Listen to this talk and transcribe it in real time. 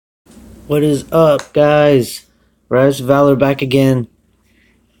What is up, guys? Rise Valor back again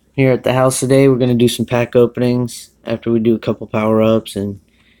here at the house today. We're gonna do some pack openings after we do a couple power ups and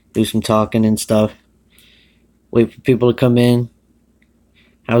do some talking and stuff. Wait for people to come in.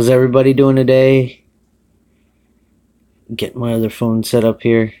 How's everybody doing today? Get my other phone set up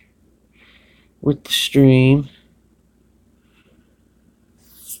here with the stream.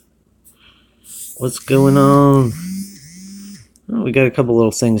 What's going on? Oh, we got a couple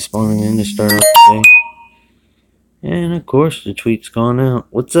little things spawning in to start off today. And of course, the tweet's gone out.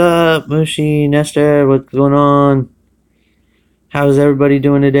 What's up, Mushi, Nestor? What's going on? How's everybody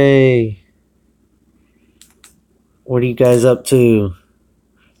doing today? What are you guys up to?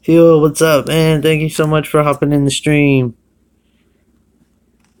 Fuel, what's up, man? Thank you so much for hopping in the stream.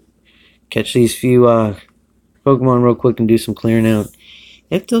 Catch these few Pokemon real quick and do some clearing out.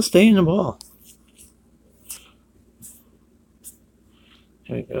 If they'll stay in the ball.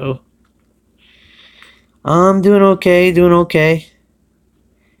 There we go. I'm doing okay.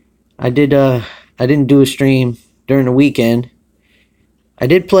 I didn't do a stream during the weekend. I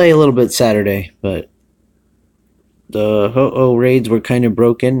did play a little bit Saturday, but the Ho-Oh raids were kind of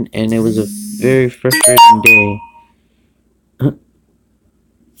broken, and it was a very frustrating day.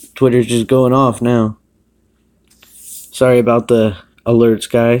 Twitter's just going off now. Sorry about the alerts,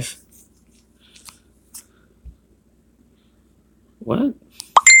 guys. What?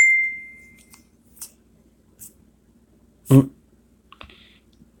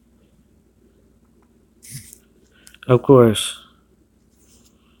 Of course.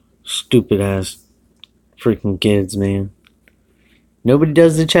 Stupid ass freaking kids, man. Nobody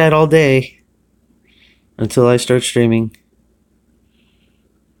does the chat all day until I start streaming.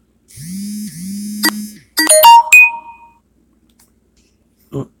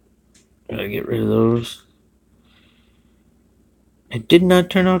 Gotta get rid of those. I did not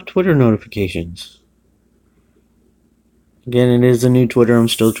turn off Twitter notifications. Again, it is a new Twitter. I'm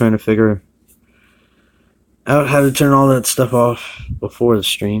still trying to figure out how to turn all that stuff off before the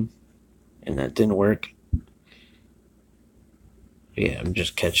stream. And that didn't work. Yeah, I'm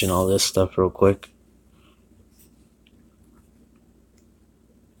just catching all this stuff real quick.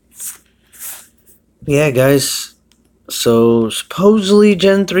 Yeah, guys. So, supposedly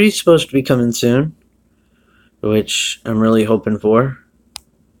Gen 3 is supposed to be coming soon. Which I'm really hoping for.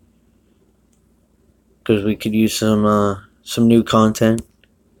 Because we could use some new content.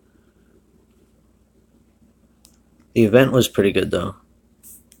 The event was pretty good, though.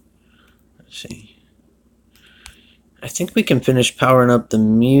 Let's see. I think we can finish powering up the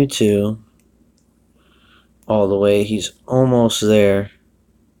Mewtwo all the way. He's almost there.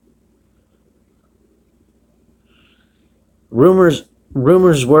 Rumors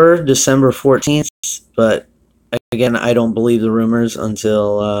were December 14th, but again, I don't believe the rumors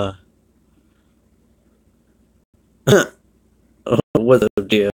until what's up,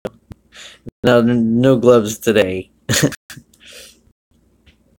 deal? No gloves today.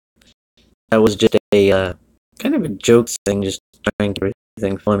 That was just a kind of a joke thing, just trying to make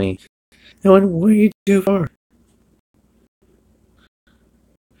everything funny. I went way too far.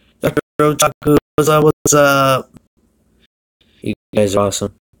 Dr. Otaku, what's up? You guys are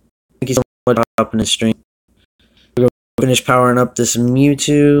awesome. Thank you so much for hopping the stream. We're going to finish powering up this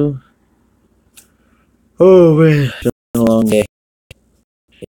Mewtwo. Oh man, it's been a long day.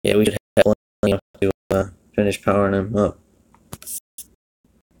 Yeah, we should have plenty to finish powering him up.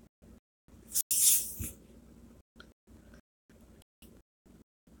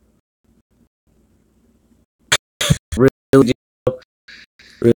 Really?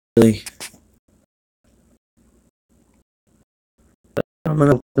 Really? I'm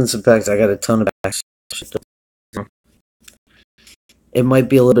gonna open some packs. I got a ton of packs. It might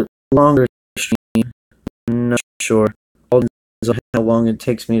be a little bit longer stream. I'm not sure. All depends on how long it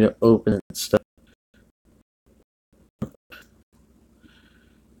takes me to open stuff.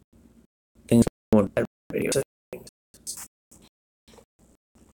 Things going bad video settings.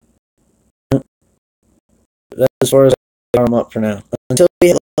 That's as far as I arm up for now. Until we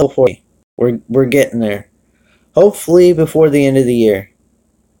hit level 40. We're getting there. Hopefully before the end of the year.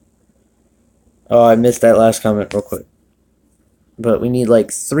 Oh, I missed that last comment real quick. But we need like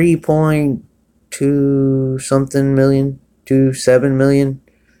 3.2 something million, 2.7 million.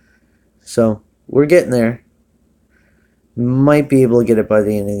 So we're getting there. Might be able to get it by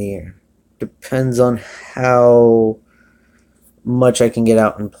the end of the year. Depends on how much I can get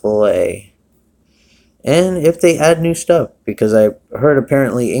out and play. And if they add new stuff. Because I heard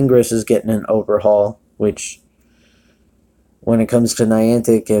apparently Ingress is getting an overhaul. Which, when it comes to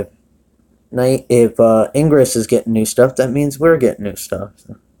Niantic, if Ingress is getting new stuff, that means we're getting new stuff.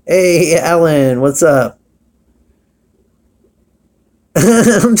 So Hey, Alan, what's up?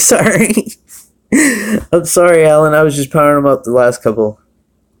 I'm sorry. I'm sorry, Alan. I was just powering them up the last couple.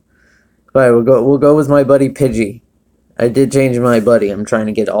 All right, we'll go with my buddy Pidgey. I did change my buddy. I'm trying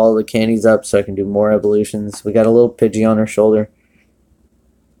to get all the candies up so I can do more evolutions. We got a little Pidgey on our shoulder.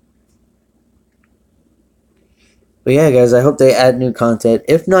 But yeah, guys, I hope they add new content.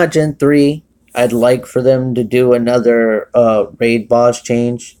 If not Gen 3, I'd like for them to do another raid boss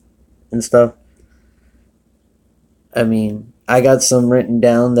change and stuff. I mean, I got some written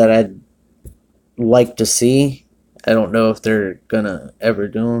down that I'd like to see. I don't know if they're gonna ever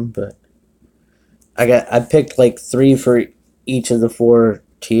do them, but I picked like 3 for each of the 4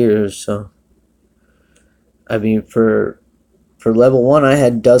 tiers. So I mean, for level 1, I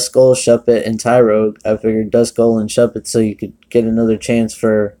had Duskull, Shuppet, and Tyrogue. I figured Duskull and Shuppet so you could get another chance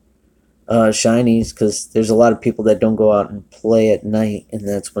for shinies, because there's a lot of people that don't go out and play at night, and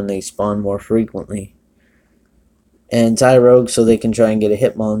that's when they spawn more frequently. And Tyrogue so they can try and get a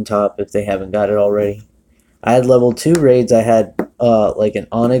Hitmontop if they haven't got it already. I had level 2 raids. I had like an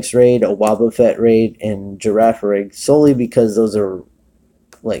Onyx raid, a Wobbuffet raid, and Giraffe raid, solely because those are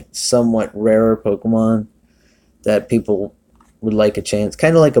like somewhat rarer Pokemon that people would like a chance.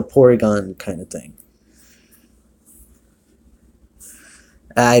 Kind of like a Porygon kind of thing.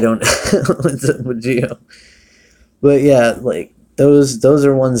 I don't know with Geo. But yeah, like those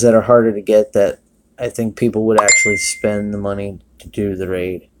are ones that are harder to get that I think people would actually spend the money to do the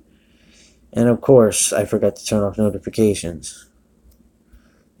raid. And of course, I forgot to turn off notifications.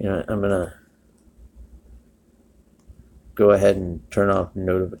 You know, I'm gonna go ahead and turn off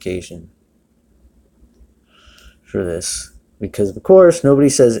notification for this, because of course nobody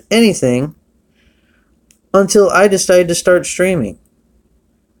says anything until I decide to start streaming.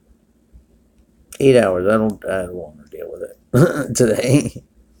 8 hours. I don't want to deal with it today.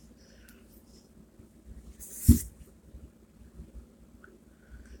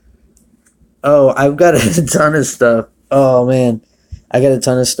 Oh, I've got a ton of stuff. Oh man, I got a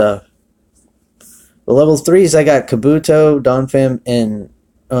ton of stuff. The level 3s, I got Kabuto, Donphan, and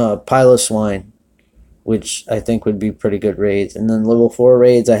Piloswine, which I think would be pretty good raids. And then level 4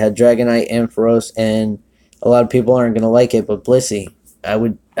 raids, I had Dragonite, Ampharos, and a lot of people aren't gonna like it, but Blissey.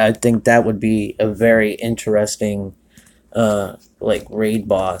 I think that would be a very interesting like raid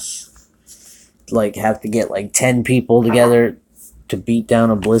boss. Like have to get like 10 people together to beat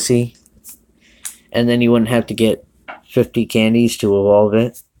down a Blissey. And then you wouldn't have to get 50 candies to evolve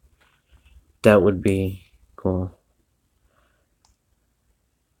it. That would be cool.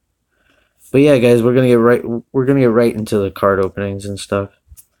 But yeah, guys, we're gonna get right into the card openings and stuff,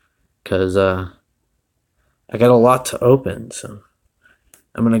 cause I got a lot to open, so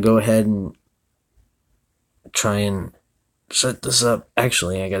I'm gonna go ahead and try and set this up.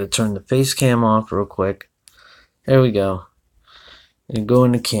 Actually, I gotta turn the face cam off real quick. There we go. And go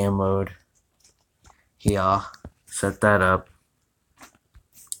into cam mode. Yeah, set that up.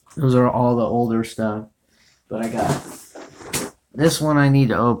 Those are all the older stuff. But I got this one I need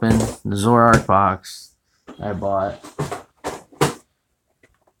to open. The Zoroark box I bought.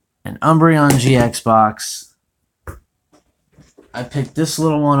 An Umbreon GX box. I picked this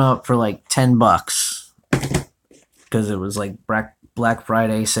little one up for like $10. Because it was like Black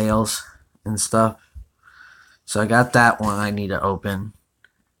Friday sales and stuff. So I got that one I need to open.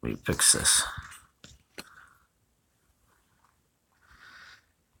 Let me fix this.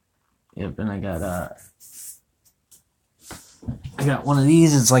 Yep, and I got one of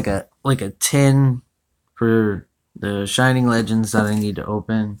these. It's like a tin for the Shining Legends that I need to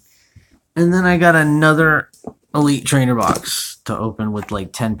open. And then I got another Elite Trainer box to open with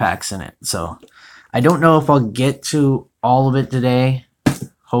like 10 packs in it. So I don't know if I'll get to all of it today.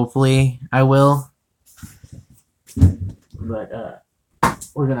 Hopefully I will. But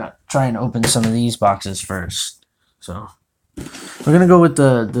we're gonna try and open some of these boxes first. So we're gonna go with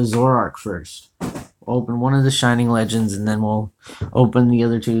the Zoroark first. We'll open one of the Shining Legends, and then we'll open the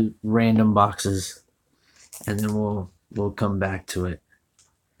other 2 random boxes, and then we'll come back to it,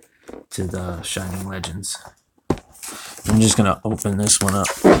 to the Shining Legends. I'm just gonna open this one up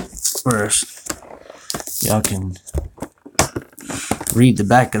first. Y'all can read the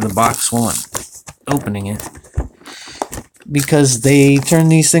back of the box while I'm opening it, because they turn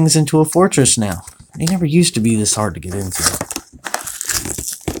these things into a fortress now. They never used to be this hard to get into.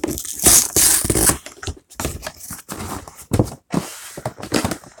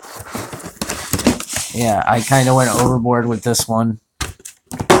 Yeah, I kind of went overboard with this one.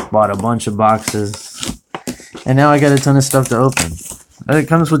 Bought a bunch of boxes. And now I got a ton of stuff to open. It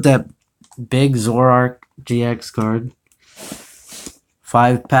comes with that big Zoroark GX card.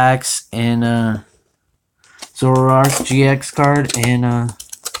 5 packs and Zoroark GX card and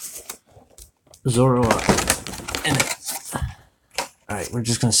Zoroark in it. Alright, we're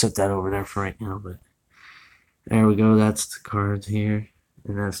just gonna set that over there for right now, but there we go, that's the cards here,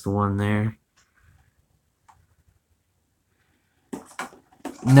 and that's the one there.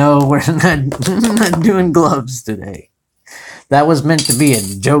 No, we're not doing gloves today. That was meant to be a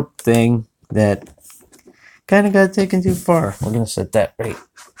joke thing that kind of got taken too far. We're gonna set that right.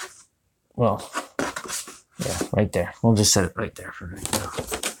 Well, yeah, right there. We'll just set it right there for right now.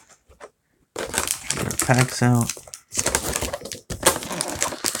 Get our packs out.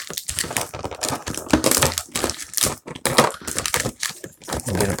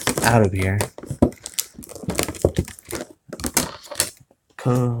 We'll get it out of here.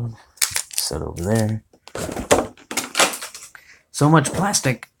 Code. Set over there. So much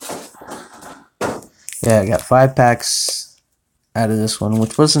plastic. Yeah, I got 5 packs out of this one,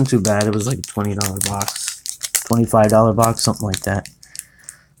 which wasn't too bad. It was like a $20 box, $25 box, something like that.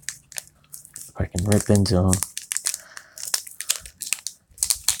 If I can rip into them.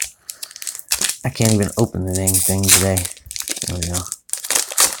 I can't even open the dang thing today. There we go.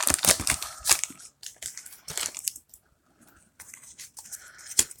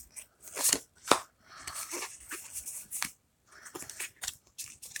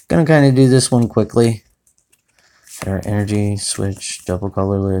 Gonna kind of do this one quickly. Our energy switch, double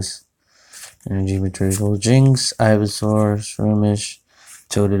colorless, energy material, Jinx, Ivysaur, Shroomish,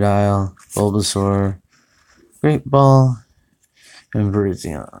 Totodile, Bulbasaur, Great Ball, and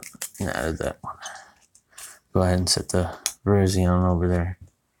Virizion. And added that one. Go ahead and set the Virizion over there.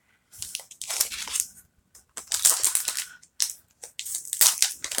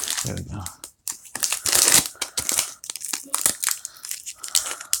 There we go.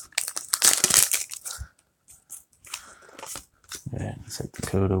 Yeah, set the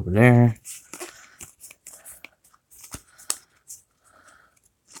code over there.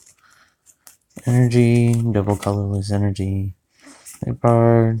 Energy, double colorless energy,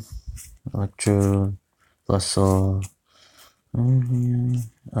 Leopard, Electro, Blustle,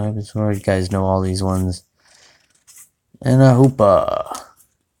 Ivysaur. You guys know all these ones. And a Hoopa.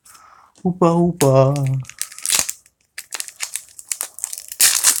 Hoopa Hoopa.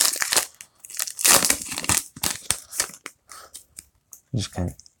 Just kind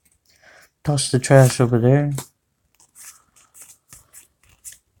of toss the trash over there.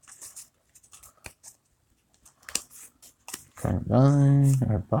 Carbine,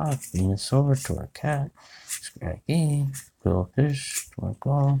 Arbok, Venusaur, Torcat, Scraggy, Quillfish,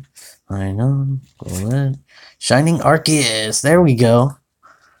 Torquall, Lionel, Golett, Shining Arceus. There we go.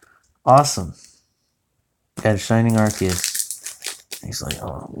 Awesome. Got a Shining Arceus. He's like,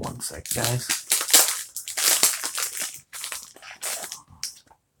 oh, 1 sec, guys.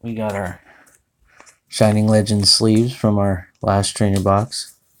 We got our Shining Legends sleeves from our last trainer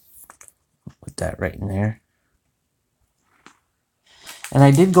box. Put that right in there. And I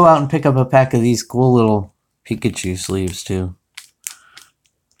did go out and pick up a pack of these cool little Pikachu sleeves too.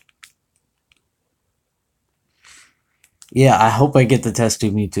 Yeah, I hope I get the test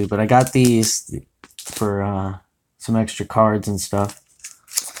tube Mewtwo, but I got these for some extra cards and stuff.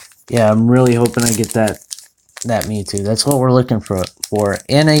 Yeah, I'm really hoping I get that Mewtwo. That's what we're looking for.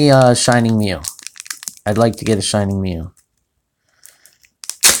 And a Shining Mew. I'd like to get a Shining Mew.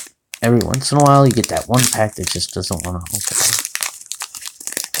 Every once in a while, you get that one pack that just doesn't want to open.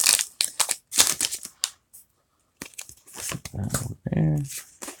 Over there.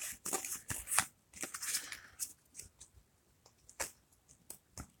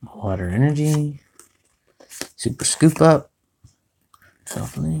 Water Energy. Super Scoop Up.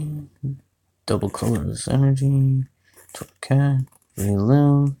 Shuffling. Double Colorless Energy. Torcat.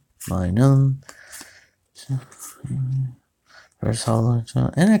 Breloom. Minun. First Hollow.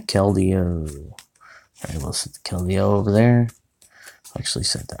 And a Keldeo. Alright, we'll set the Keldeo over there. I'll actually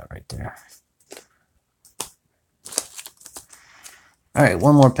set that right there. Alright,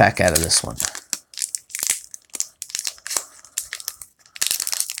 one more pack out of this one.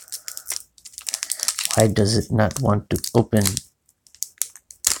 Why does it not want to open?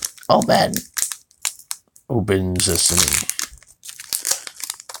 Oh, bad. Open sesame.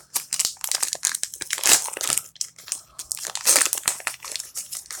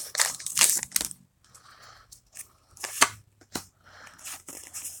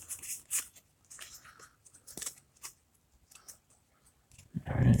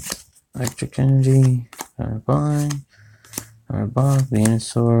 Alright. Electric Energy. Carbine. Arbok.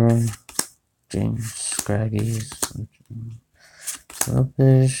 Venusaur. James. Scraggies.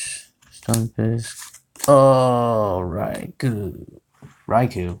 Quillfish. Stunfish. Alright, good.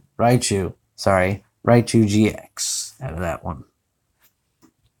 Raichu. Sorry, Raichu GX out of that one.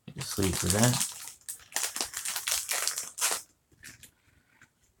 Just leave for that.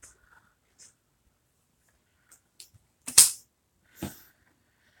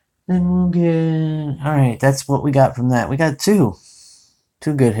 Then we'll get... Alright, that's what we got from that. We got two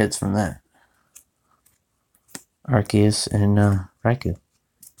good hits from that. Arceus and Raikou.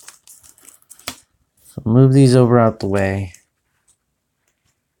 So move these over out the way.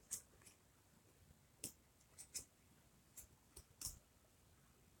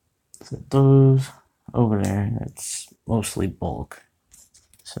 Set those over there. That's mostly bulk.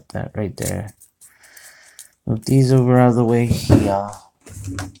 Set that right there. Move these over out of the way here.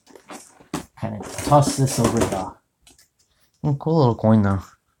 Kind of toss this over here. Oh, cool little coin though.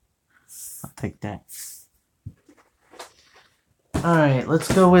 I'll take that. Alright,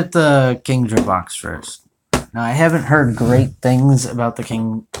 let's go with the Kingdra box first. Now, I haven't heard great things about the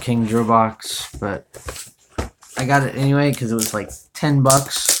Kingdra box, but I got it anyway because it was like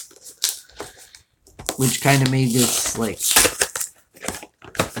 $10, which kind of made this like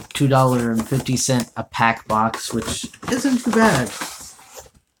 $2.50 a pack box, which isn't too bad.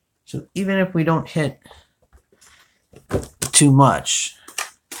 So even if we don't hit too much,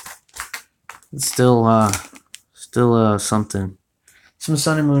 it's still something. Some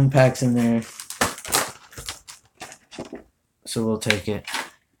Sun and Moon packs in there, so we'll take it.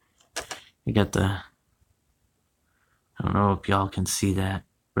 You got the... I don't know if y'all can see that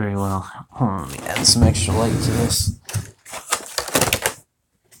very well. Hold on, let me add some extra light to this.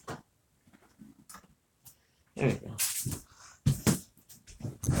 There we go.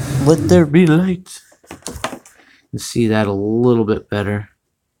 Let there be light. You see that a little bit better.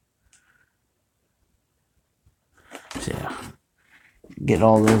 So yeah, get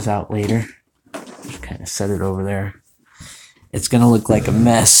all those out later. Just kind of set it over there. It's gonna look like a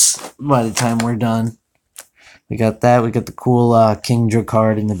mess by the time we're done. We got that. We got the cool Kingdra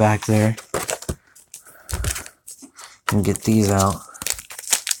card in the back there. And get these out.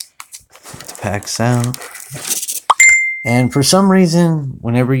 Get the packs out. And for some reason,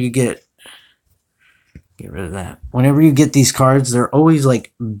 whenever you get rid of that. Whenever you get these cards, they're always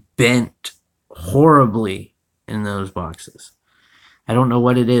like bent horribly in those boxes. I don't know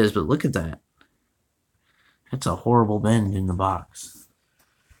what it is, but look at that. That's a horrible bend in the box.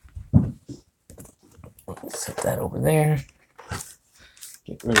 Set that over there.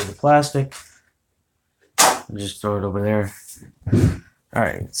 Get rid of the plastic. And just throw it over there.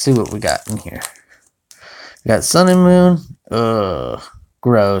 Alright, let's see what we got in here. We got Sun and Moon. Ugh.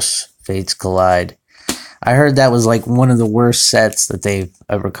 Gross. Fates Collide. I heard that was like one of the worst sets that they've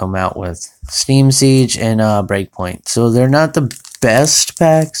ever come out with. Steam Siege and Breakpoint. So they're not the best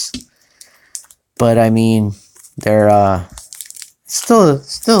packs. But I mean, they're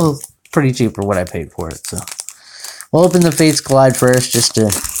still pretty cheap for what I paid for it. So we'll open the Fates Collide first just to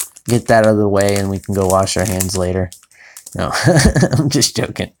get that out of the way and we can go wash our hands later. No, I'm just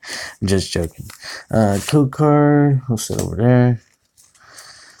joking. I'm just joking. Code card, we'll sit over there.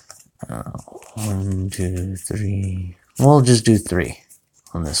 1, 2, 3. We'll just do 3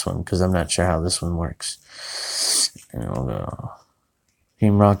 on this one because I'm not sure how this one works. And we'll go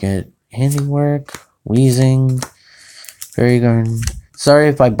Team Rocket, Handiwork, Wheezing, Fairy Garden. Sorry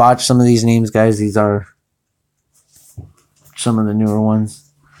if I botched some of these names, guys. These are some of the newer ones.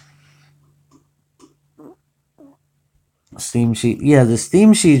 Steam Siege. Yeah, the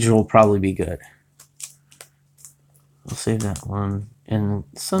Steam Siege will probably be good. We'll save that one. And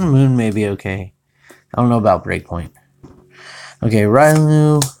Sun and Moon may be okay. I don't know about Breakpoint. Okay,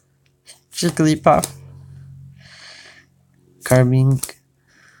 Railu, Jigglypuff, Carbink,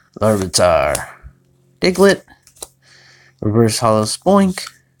 Larvitar, Diglett, Reverse Hollow Spoink,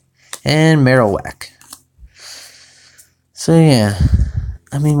 and Marowak. So yeah,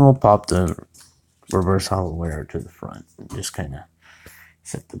 I mean we'll pop the Reverse Hollow Wearer to the front and just kind of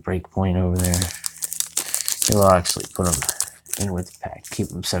set the Breakpoint over there. We'll actually put them in with the pack, keep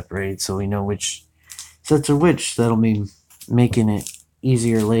them separated so we know which sets are which. That'll be making it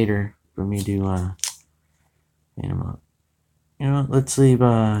easier later for me to clean them up. You know what? Let's leave.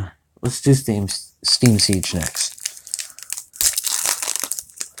 Let's do Steam Siege next.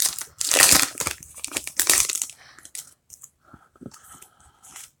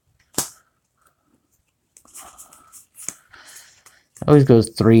 I always go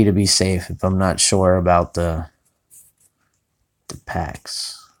 3 to be safe if I'm not sure about the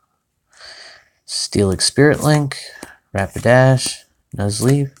packs. Steelix Spirit Link, Rapidash,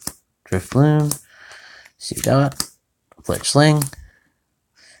 Nuzleaf, Drifloon, Seedot, Fletchling,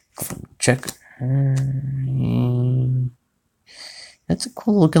 Checker. That's a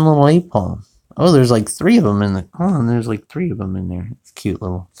cool looking little Apom. Oh, there's like 3 of them in the. Oh, and there's like 3 of them in there. It's cute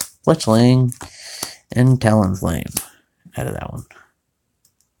little Fletchling and Talonflame out of that one.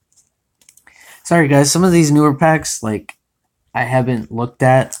 Sorry guys, some of these newer packs like I haven't looked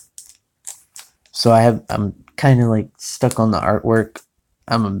at, so I'm kind of like stuck on the artwork.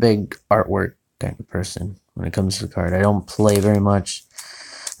 I'm a big artwork kind of person when it comes to the card. I don't play very much.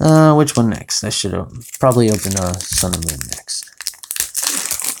 Which one next? I should have probably opened Sun and Moon next,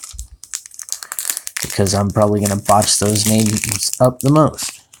 because I'm probably gonna botch those names up the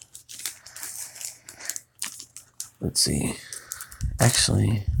most. Let's see.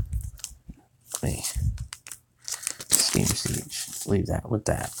 Actually, Steam Siege. Leave that with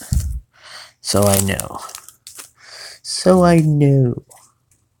that. So I know. So I know.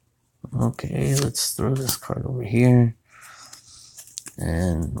 Okay, let's throw this card over here.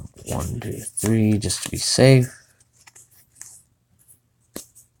 And 1, 2, 3, just to be safe.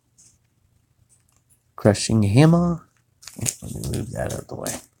 Crushing Hammer. Let me move that out of the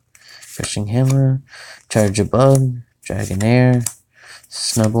way. Crushing Hammer. Charge a Bug. Dragonair.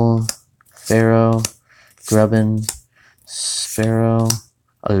 Snubble. Pharaoh. Grubbin. Sparrow.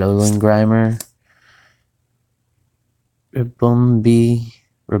 Alolan Grimer.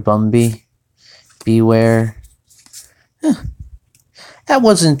 Rabumbi. Beware. That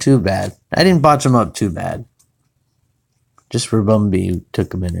wasn't too bad. I didn't botch them up too bad. Just Rabumbi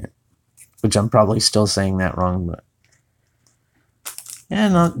took a minute. Which I'm probably still saying that wrong, but yeah,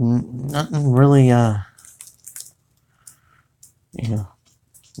 nothing really,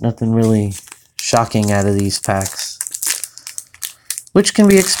 nothing really shocking out of these packs, which can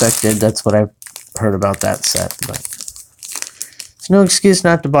be expected. That's what I've heard about that set, but it's no excuse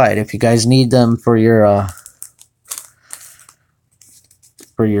not to buy it. If you guys need them for your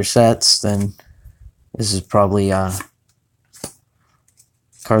sets, then this is probably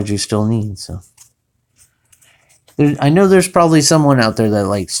cards you still need. So I know there's probably someone out there that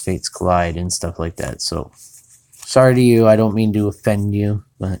likes Fates Collide and stuff like that, so sorry to you. I don't mean to offend you,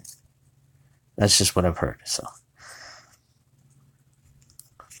 but that's just what I've heard. So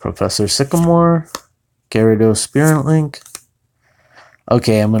Professor Sycamore, Gyarados Spirit Link.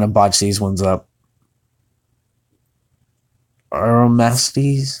 Okay, I'm gonna botch these ones up.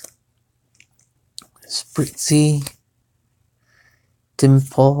 Aromastes, Spritzy,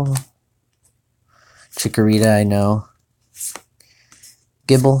 Dimple, Chikorita, I know,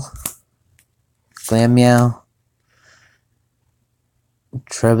 Gibble, Glammeow,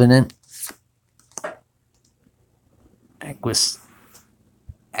 Trevenant, Aguislash.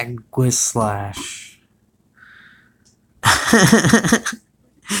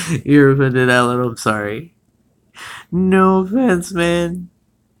 You're offended, Alan, I'm sorry. No offense, man.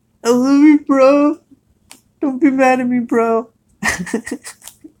 I love you, bro. Don't be mad at me, bro.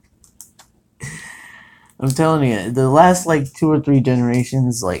 I'm telling you, the last like 2 or 3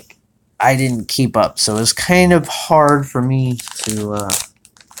 generations, like I didn't keep up, so it's kind of hard for me to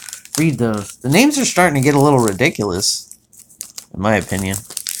read those. The names are starting to get a little ridiculous, in my opinion.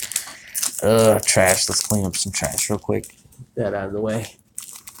 Trash. Let's clean up some trash real quick. Get that out of the way.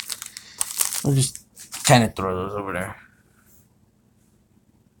 I'll just kind of throw those over there.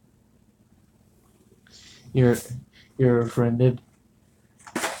 You're offended.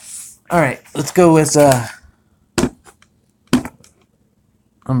 Alright, let's go with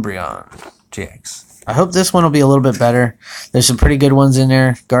Umbreon GX. I hope this one will be a little bit better. There's some pretty good ones in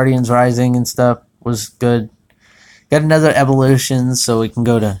there. Guardians Rising and stuff was good. Got another evolution, so we can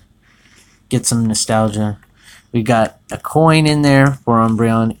go to get some nostalgia. We got a coin in there for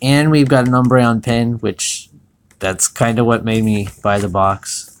Umbreon, and we've got an Umbreon pin, which that's kind of what made me buy the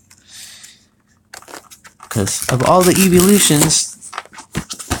box. Because of all the evolutions,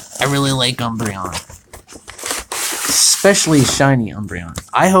 I really like Umbreon. Especially shiny Umbreon.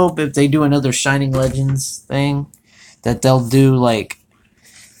 I hope if they do another Shining Legends thing, that they'll do like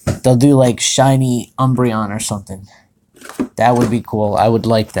shiny Umbreon or something. That would be cool. I would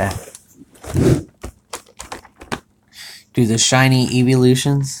like that. Do the shiny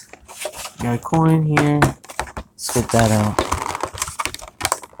evolutions. Got a coin here. Let's get that out.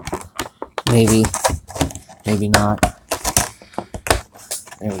 Maybe. Maybe not.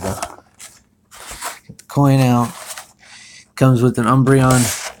 There we go. Get the coin out. Comes with an Umbreon.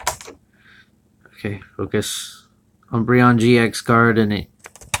 Okay, focus. Umbreon GX card and a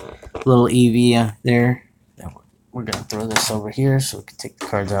little Eevee there. We're going to throw this over here so we can take the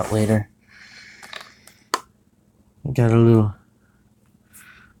cards out later. We got a little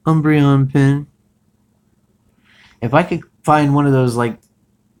Umbreon pin. If I could find one of those like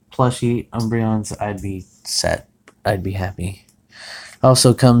plushy Umbreons, I'd be set. I'd be happy.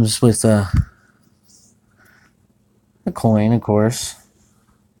 Also comes with a coin, of course,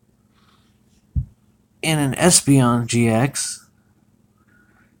 and an Espeon GX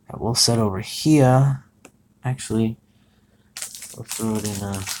that we'll set over here. Actually, we'll throw it in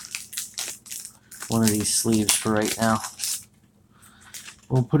one of these sleeves for right now.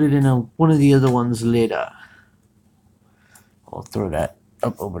 We'll put it in one of the other ones later. We'll throw that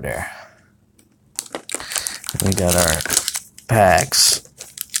up over there. We got our packs.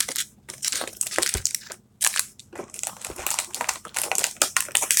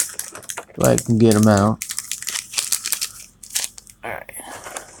 If I can get them out. Alright.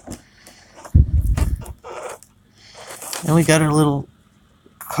 And we got our little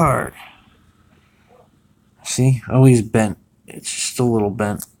card. See? Always bent. It's just a little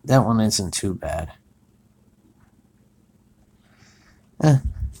bent. That one isn't too bad.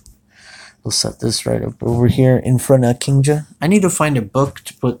 We'll set this right up over here in front of Kingja. I need to find a book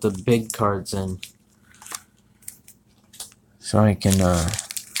to put the big cards in, so I can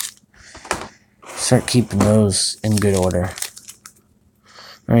start keeping those in good order.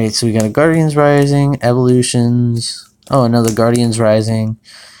 Alright, so we got a Guardians Rising, Evolutions, oh, another Guardians Rising,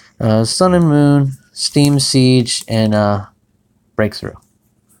 Sun and Moon, Steam Siege, and Breakthrough.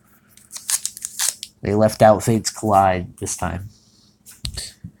 They left out Fates Collide this time.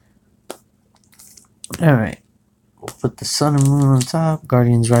 Alright, we'll put the Sun and Moon on top,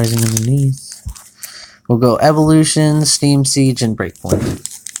 Guardians Rising underneath. We'll go Evolution, Steam Siege, and Breakpoint.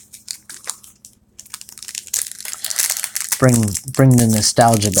 Bring the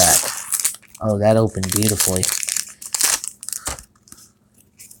nostalgia back. Oh, that opened beautifully.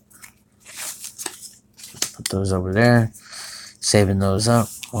 Put those over there. Saving those up.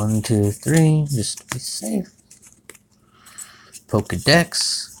 1, 2, 3, just to be safe.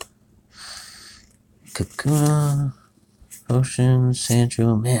 Pokedex. Kakuna, Ocean,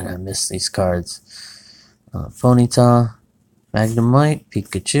 Sandro. Man, I miss these cards. Ponyta, Magnemite,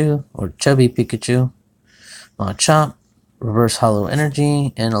 Pikachu, or Chubby Pikachu, Machop, Reverse Hollow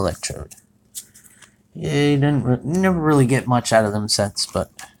Energy, and Electrode. Yeah, you never really get much out of them sets,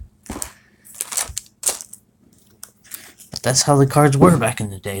 but that's how the cards were back in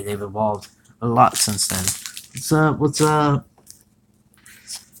the day. They've evolved a lot since then. What's up?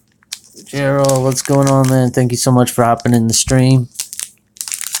 Gerald, what's going on, man? Thank you so much for hopping in the stream.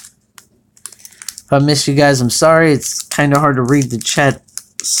 If I missed you guys, I'm sorry. It's kind of hard to read the chat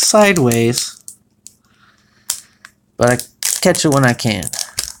sideways, but I catch it when I can.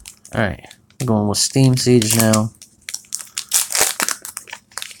 Alright, I'm going with Steam Siege now.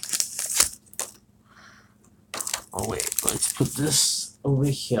 Oh wait, let's put this over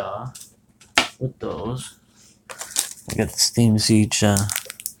here with those. I got the Steam Siege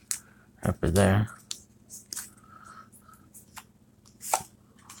up there.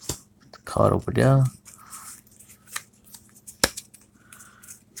 Put the card over there.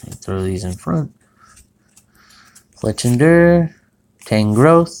 And throw these in front. Fletchinder,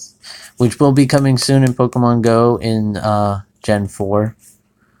 Tangrowth, which will be coming soon in Pokemon GO in Gen 4.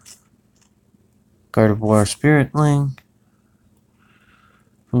 Gardevoir, Spiritling,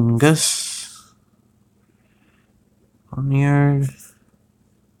 Fungus, Onyard,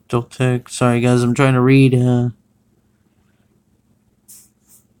 Joltek. Sorry guys, I'm trying to read.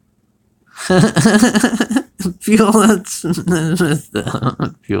 Fuel,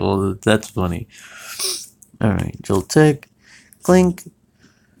 Fuel, that's funny. Alright, Joltek, Clink,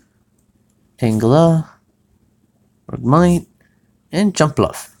 Tangela, Magmite, and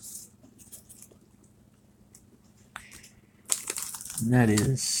Jumpluff. And that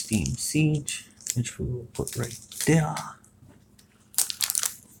is Steam Siege, which we will put right there.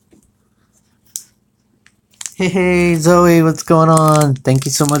 Hey Zoe, what's going on? Thank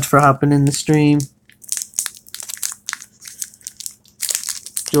you so much for hopping in the stream.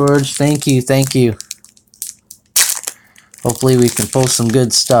 George, thank you. Hopefully we can pull some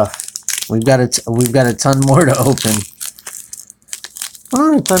good stuff. We've got a ton more to open.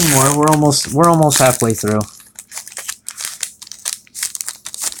 Oh, a ton more. We're almost halfway through.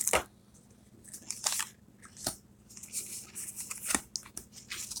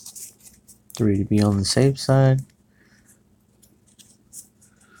 Three to be on the safe side.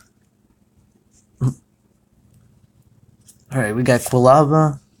 Alright, we got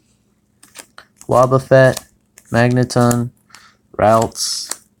Quilava, Wobbuffet, Magneton,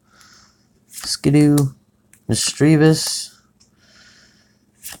 Routes, Skidoo, Mischievous,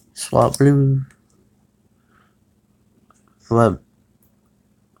 Swablu, what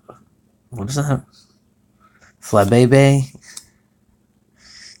is that? Flabebe,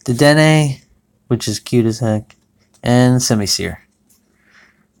 Dedenne, which is cute as heck, and Semisear.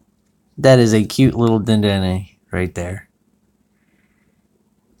 That is a cute little Dendene right there.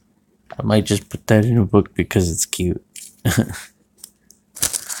 I might just put that in a book because it's cute. I'm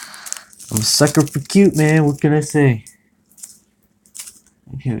a sucker for cute, man. What can I say?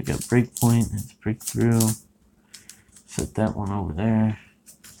 Okay, we got Breakpoint. Let's break through. Set that one over there.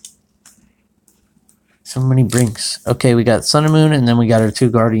 So many brinks. Okay, we got Sun and Moon, and then we got our 2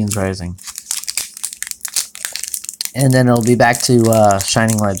 Guardians Rising. And then it'll be back to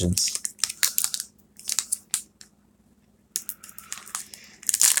Shining Legends.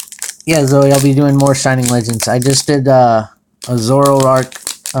 Yeah, Zoe, I'll be doing more Shining Legends. I just did a Zoroark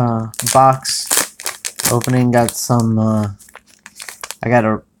box opening. Got some, I got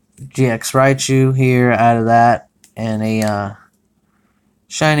a GX Raichu here out of that, and a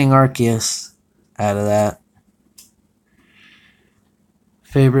Shining Arceus out of that.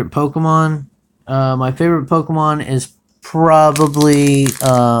 Favorite Pokemon? My favorite Pokemon is probably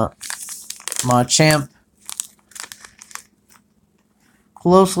Machamp.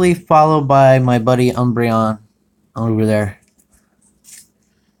 Closely followed by my buddy Umbreon over there.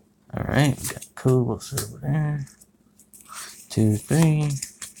 Alright, we got Kobos over there. 2, 3.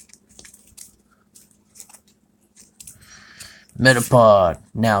 Metapod.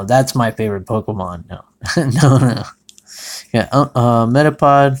 Now, that's my favorite Pokemon. No. No. Yeah,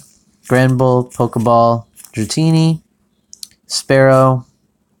 Metapod, Granbull, Pokeball, Dratini, Sparrow,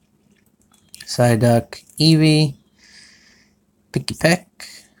 Psyduck, Eevee, Pikipek,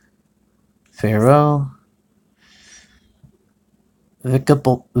 Pharaoh,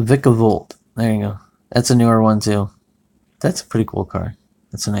 Vikavolt. There you go. That's a newer one too. That's a pretty cool card.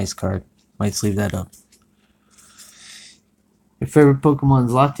 That's a nice card. Might sleeve that up. Your favorite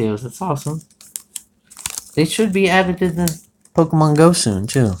Pokemon's Latios. That's awesome. They should be added to the Pokemon GO soon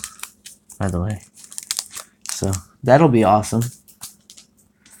too, by the way. So that'll be awesome.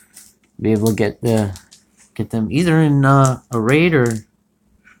 Be able to get them either in a raid or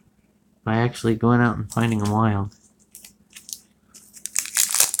by actually going out and finding them wild.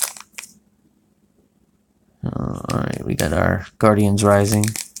 Alright, we got our Guardians Rising.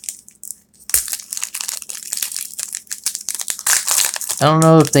 I don't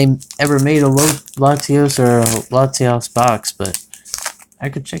know if they ever made a Latios or a Latios box, but I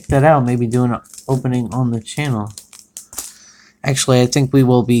could check that out. Maybe do an opening on the channel. Actually, I think we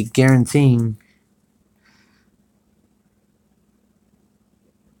will be guaranteeing.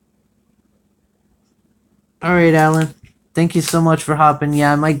 Alright, Alan. Thank you so much for hopping.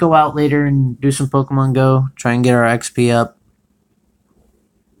 Yeah, I might go out later and do some Pokemon Go. Try and get our XP up.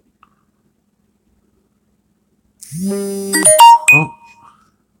 Oh.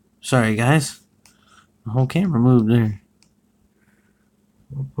 Sorry, guys. The whole camera moved there.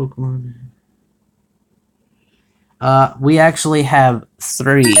 Pokemon. We actually have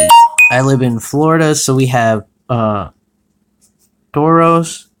 3. I live in Florida, so we have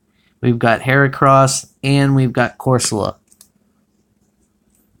Tauros, we've got Heracross, and we've got Corsola,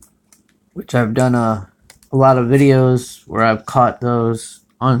 which I've done a lot of videos where I've caught those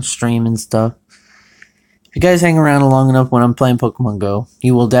on stream and stuff. If you guys hang around long enough when I'm playing Pokemon Go,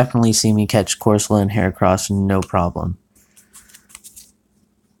 you will definitely see me catch Corsola and Heracross no problem.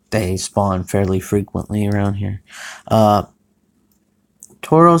 They spawn fairly frequently around here.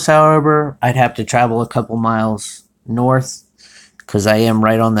 Tauros, however, I'd have to travel a couple miles north because I am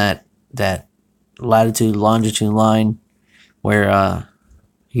right on that latitude-longitude line where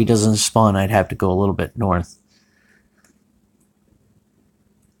he doesn't spawn. I'd have to go a little bit north.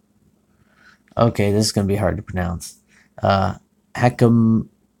 Okay, this is going to be hard to pronounce. Hakamo'o.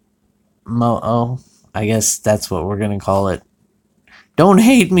 I guess that's what we're going to call it. Don't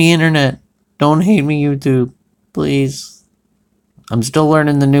hate me, Internet. Don't hate me, YouTube. Please. I'm still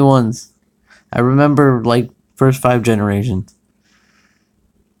learning the new ones. I remember, like, first 5 generations.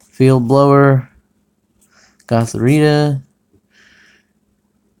 Field Blower. Gothorita.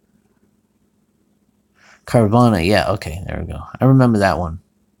 Carvana. Yeah, okay, there we go. I remember that one.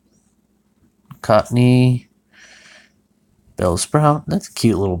 Cottony, Bellsprout. That's a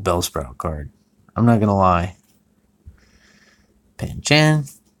cute little Bellsprout card. I'm not gonna lie.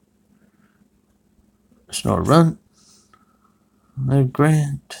 Pancham, Snorunt,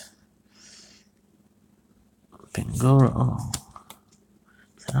 Grant, Pingora. Oh,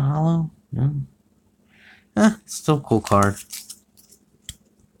 is that a hollow? No. Still a cool card.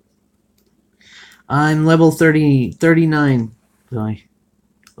 I'm level 39. Sorry.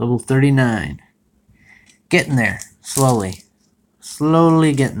 Level 39. Getting there. Slowly.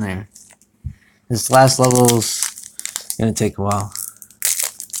 Slowly getting there. This last level's gonna take a while.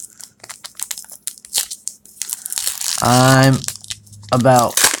 I'm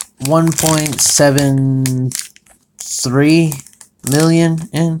about 1.73 million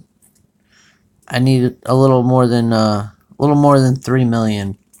in. I need a little more than 3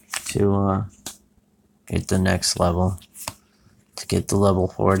 million to get the next level, to get the level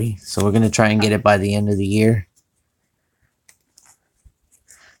 40. So we're gonna try and get it by the end of the year.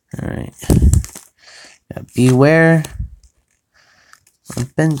 All right. Beware.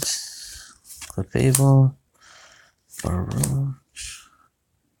 Bent. Clefable. Baroche.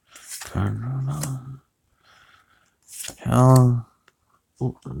 Carnona. Hell.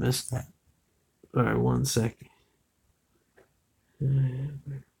 Oh, I missed that. Alright, 1 second.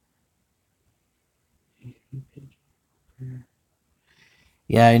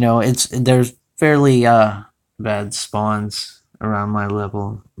 Yeah, I know. There's fairly bad spawns around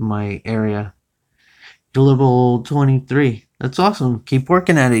my area. You're level 23. That's awesome. Keep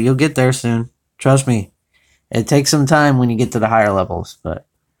working at it. You'll get there soon. Trust me. It takes some time when you get to the higher levels, but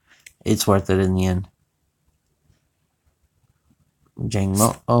it's worth it in the end.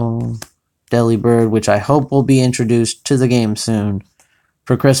 Jangmo Delibird, which I hope will be introduced to the game soon.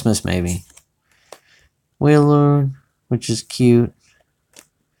 For Christmas, maybe. Whalelord, which is cute.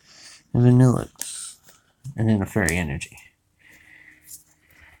 And Vanilla. And then a Fairy Energy.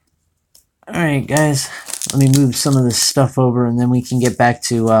 Alright, guys. Let me move some of this stuff over and then we can get back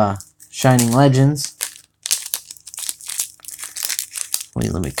to Shining Legends.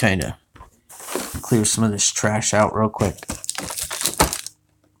 Wait, let me kind of clear some of this trash out real quick.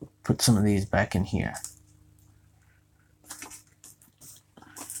 Put some of these back in here.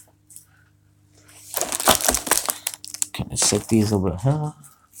 Kind of set these over here.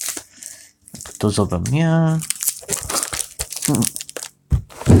 Put those over here.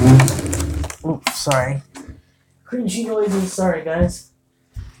 Oh, sorry. Cringy noises. Sorry, guys.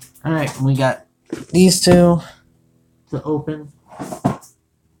 Alright, we got these two to open.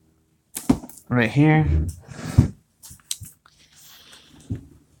 Right here.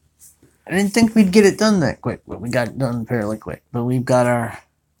 I didn't think we'd get it done that quick, but we got it done fairly quick. But we've got our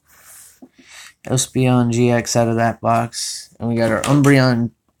Espeon GX out of that box. And we got our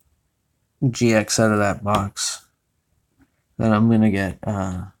Umbreon GX out of that box. That I'm going to get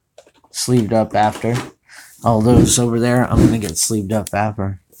sleeved up after. All those over there, I'm going to get sleeved up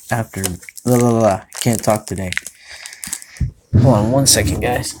after. Blah, blah, blah. Can't talk today. Hold on 1 second,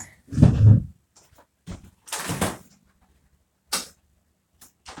 guys.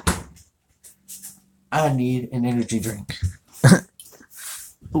 I need an energy drink.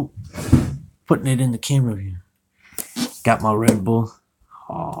 Ooh, putting it in the camera view. Got my Red Bull.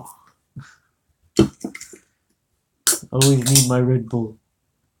 Oh. Always need my Red Bull.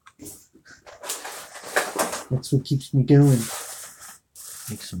 That's what keeps me going.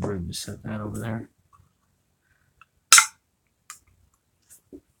 Make some room to set that over there.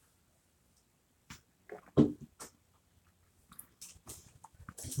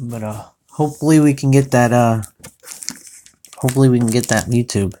 But hopefully we can get that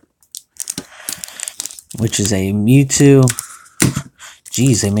Mewtwo. Which is a Mewtwo.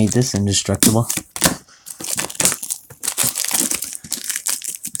 Geez, they made this indestructible.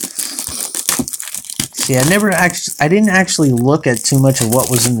 See, I didn't actually look at too much of what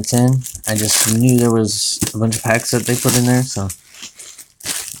was in the tin. I just knew there was a bunch of packs that they put in there, so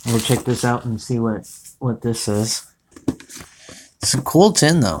we'll check this out and see what this is. It's a cool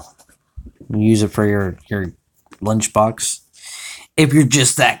tin, though. You use it for your lunchbox. If you're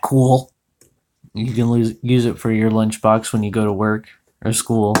just that cool, you can use it for your lunchbox when you go to work or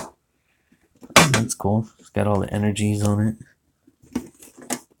school. That's cool. It's got all the energies on it.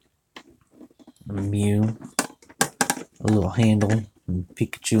 A Mew. A little handle. And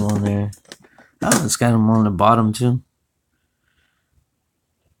Pikachu on there. Oh, it's got them on the bottom, too.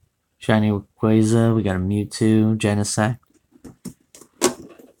 Shiny Rayquaza. We got a Mewtwo. Genesect.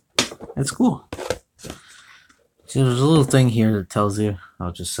 That's cool. See, there's a little thing here that tells you.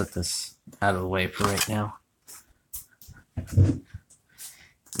 I'll just set this out of the way for right now.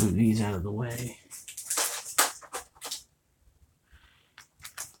 Move these out of the way.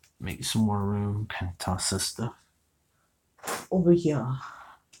 Make some more room. Kind of toss this stuff over here.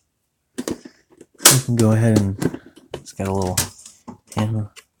 You can go ahead and it's got a little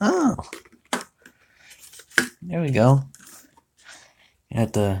handle. Oh, there we go.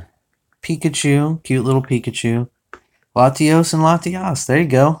 Got the Pikachu, cute little Pikachu. Latios and Latias. There you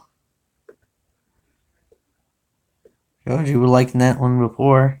go. Told you were liking that one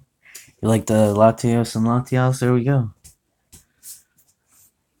before. You like the Latios and Latias? There we go.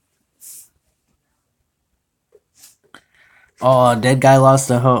 Oh, dead guy lost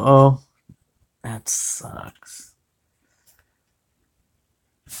a Ho-Oh. That sucks.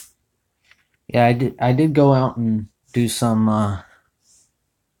 Yeah, I did go out and do some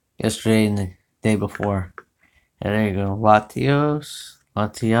yesterday and the day before. And there you go. Latios,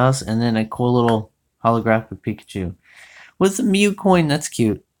 and then a cool little holographic Pikachu. With the Mew coin, that's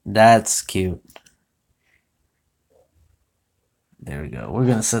cute. That's cute. There we go. We're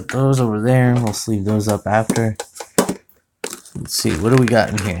gonna set those over there. We'll sleeve those up after. Let's see, what do we got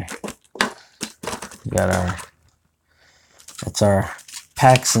in here? We got that's our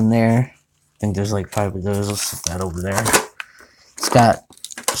packs in there. I think there's like 5 of those. Let's set that over there. It's got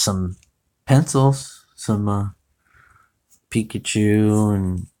some pencils, some Pikachu,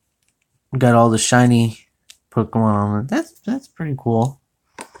 and we got all the shiny Pokemon on it. That's pretty cool.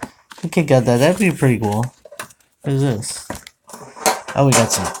 We could get that. That'd be pretty cool. What is this? Oh,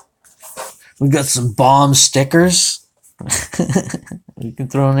 we got some bomb stickers. We can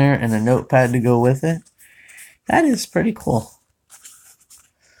throw in there and a notepad to go with it. That is pretty cool.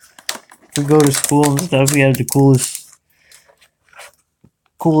 We go to school and stuff. We have the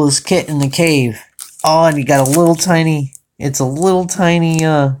coolest kit in the cave. Oh, and you got a little tiny. It's a little tiny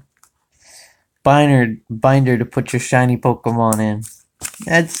binder to put your shiny Pokemon in.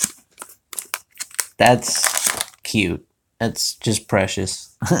 That's cute. That's just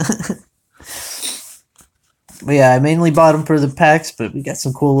precious. But yeah, I mainly bought them for the packs, but we got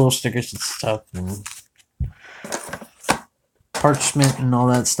some cool little stickers and stuff, and parchment and all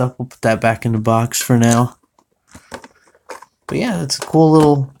that stuff. We'll put that back in the box for now. But yeah, it's a cool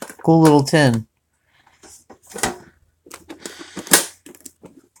little tin.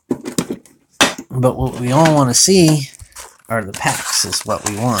 But what we all want to see are the packs, is what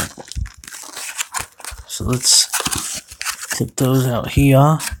we want. So let's tip those out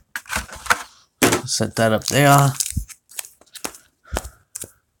here. Set that up there.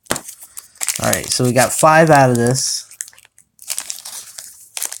 Alright, so we got 5 out of this.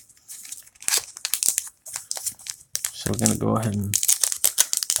 So we're going to go ahead and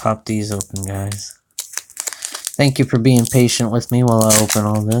pop these open, guys. Thank you for being patient with me while I open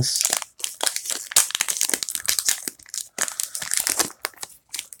all this.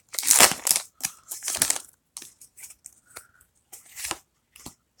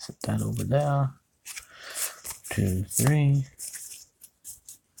 Set that over there. 2, 3.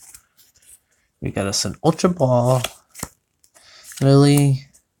 We got us an Ultra Ball, Lily,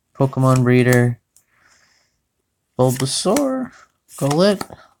 Pokemon Breeder, Bulbasaur, Golett,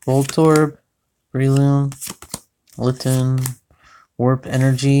 Voltorb, Breloom, Litten, Warp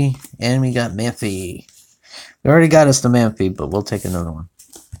Energy, and we got Manphy. We already got us the Manphy, but we'll take another one.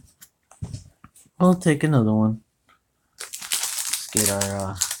 We'll take another one. Let's get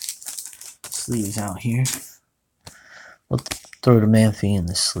our sleeves out here. We'll throw the Manphy in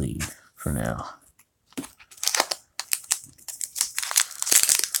the sleeve for now.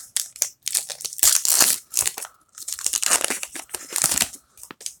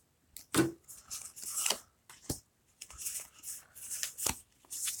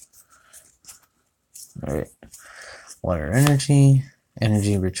 Alright. Water Energy,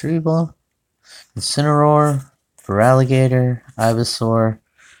 Energy Retrieval, Incineroar, Feraligatr, Ivysaur,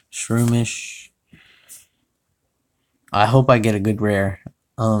 Shroomish. I hope I get a good rare.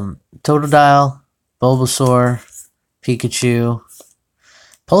 Totodile, Bulbasaur, Pikachu,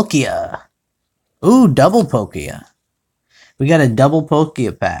 Palkia. Ooh, double Palkia. We got a double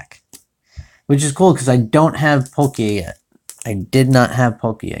Palkia pack, which is cool because I don't have Palkia yet. I did not have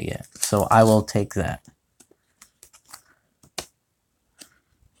Palkia yet, so I will take that.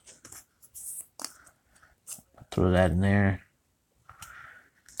 Throw that in there.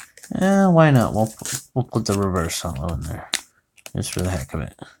 Why not? We'll put the reverse holo in there, just for the heck of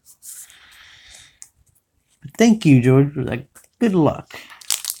it. But thank you, George, for that. Good luck.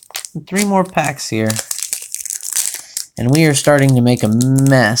 3 more packs here, and we are starting to make a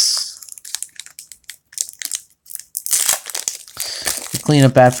mess. The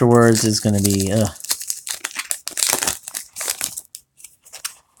cleanup afterwards is going to be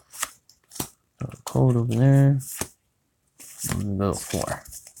code over there. I'm going to go 4.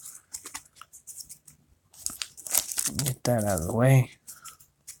 Get that out of the way.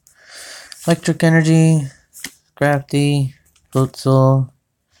 Electric Energy, Scrafty, Floatzel,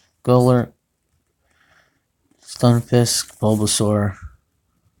 Golett, Stunfisk, Bulbasaur,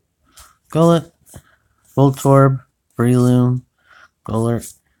 Golett, Voltorb, Breloom,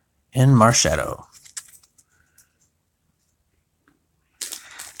 Golett, and Marshadow.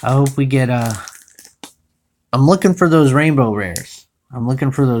 I hope we get I'm looking for those rainbow rares. I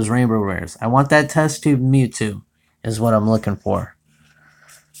want that test tube Mewtwo is what I'm looking for.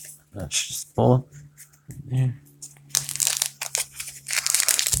 That's just full. Yeah.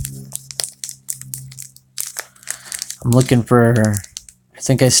 I'm looking for, I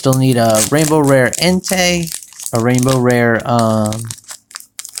think I still need a Rainbow Rare Entei, a Rainbow Rare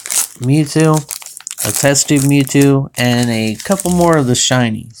Mewtwo, a Test Tube Mewtwo, and a couple more of the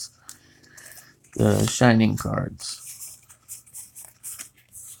shinies. The shining cards.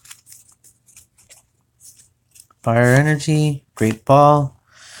 Fire Energy, Great Ball.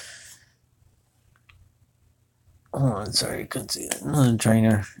 Oh, sorry, I couldn't see that. Another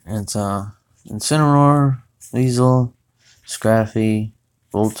trainer. It's Incineroar, Weasel, Scraffy,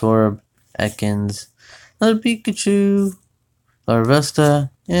 Voltorb, Ekans, another Pikachu, Larvesta,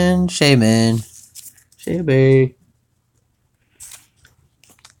 and Shaymin. Shaybay.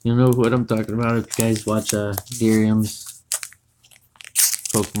 You know what I'm talking about if you guys watch Dirium's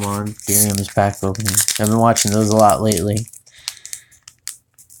Pokemon, Dirium's pack opening. I've been watching those a lot lately.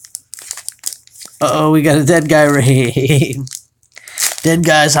 Uh-oh, we got a dead guy raid. Dead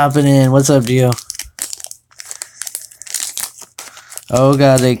guy's hopping in. What's up, Gio? Oh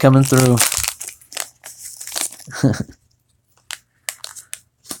god, they coming through.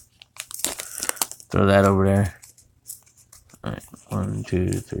 Throw that over there. Alright, 1,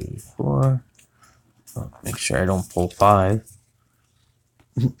 2, 3, 4. Oh, make sure I don't pull 5.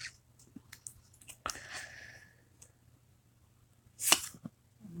 We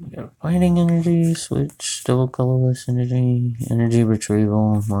got Fighting Energy, Switch, Double Colorless Energy, Energy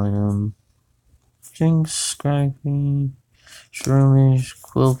Retrieval, Minum, Jinx, Scrappy, Shroomish,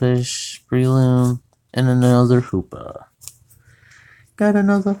 Quillfish, Breloom, and another Hoopa. Got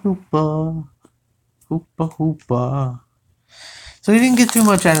another Hoopa. Hoopa. So we didn't get too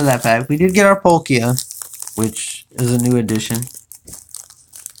much out of that pack. We did get our Palkia, which is a new addition.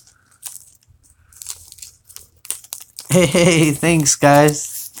 Hey, thanks guys.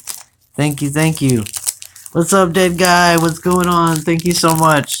 Thank you. What's up, dead guy? What's going on? Thank you so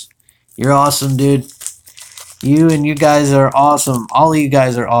much. You're awesome, dude. You and you guys are awesome. All of you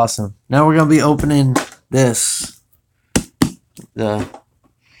guys are awesome. Now we're going to be opening this. The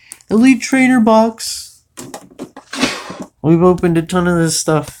Elite Trainer box. We've opened a ton of this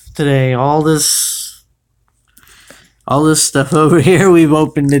stuff today. All this stuff over here we've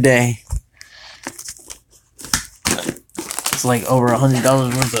opened today. It's like over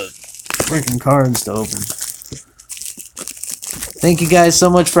 $100 worth of freaking cards to open. Thank you guys so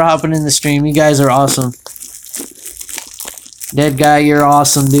much for hopping in the stream. You guys are awesome. Dead guy, you're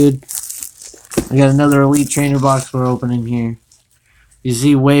awesome, dude. We got another Elite Trainer box we're opening here. You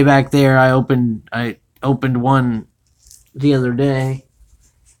see way back there, I opened one the other day.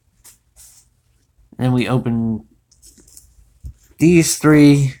 And we opened these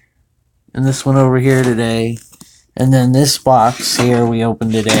 3 and this one over here today. And then this box here we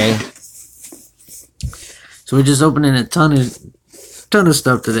opened today. So we're just opening a ton of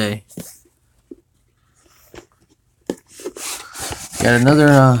stuff today. Got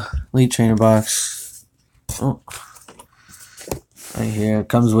another Elite Trainer box. Oh. Right here. It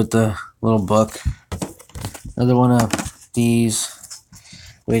comes with the little book. Another one of these,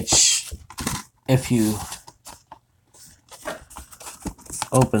 which if you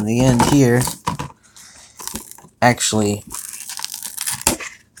open the end here, actually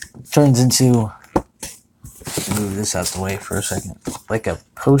turns into, move this out the way for a second, like a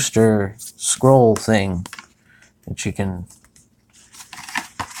poster scroll thing that you can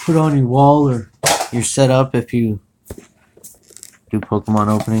put on your wall or your setup if you do Pokemon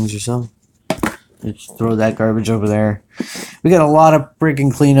openings yourself. Just throw that garbage over there. We got a lot of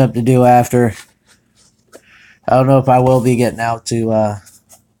freaking cleanup to do after. I don't know if I will be getting out to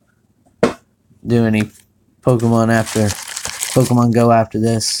do any Pokemon Go after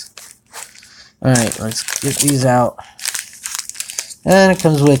this. Alright, let's get these out. And it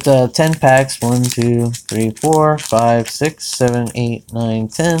comes with 10 packs. 1, 2, 3, 4, 5, 6, 7, 8, 9,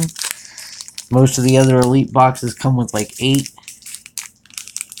 10. Most of the other Elite boxes come with like 8.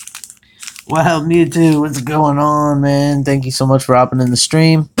 Wow, Mewtwo, what's going on, man? Thank you so much for hopping in the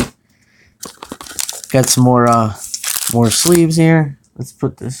stream. Got some more sleeves here. Let's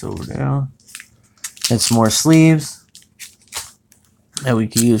put this over there. Got some more sleeves that we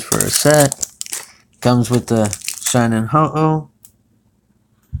can use for a set. Comes with the Shining Ho-Oh.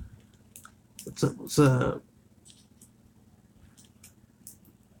 What's up?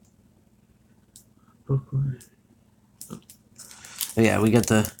 Oh, yeah, we got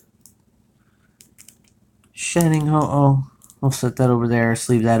the Shining Ho-Oh. We'll set that over there.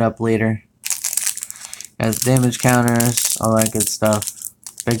 Sleeve that up later. Got damage counters, all that good stuff.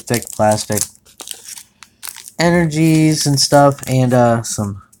 Big thick plastic. Energies and stuff, and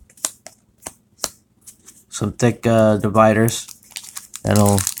some thick dividers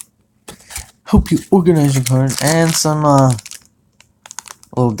that'll help you organize your card, and some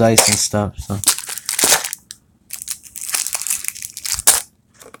little dice and stuff. So.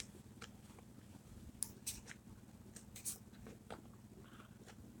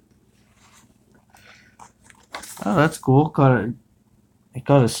 Oh, that's cool. Got a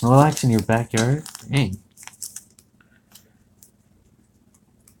Snorlax in your backyard. Dang.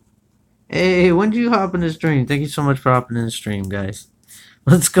 Hey, when did you hop in the stream? Thank you so much for hopping in the stream, guys.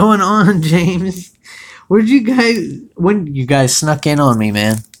 What's going on, James? When you guys snuck in on me,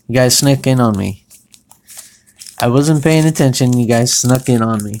 man? You guys snuck in on me. I wasn't paying attention. You guys snuck in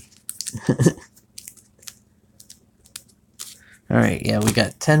on me. Alright, yeah, we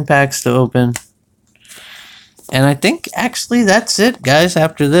got 10 packs to open. And I think, actually, that's it, guys,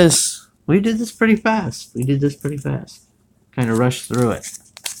 after this. We did this pretty fast. Kind of rushed through it.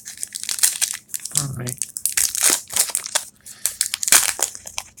 Alright.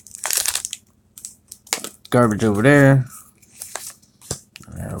 Garbage over there.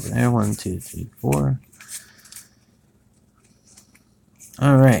 Right over there. 1, 2, 3, 4.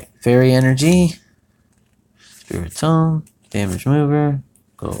 Alright. Fairy Energy. Spirit Tone. Damage Mover.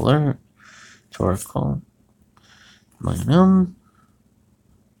 Go Alert. Torkoal. Minum.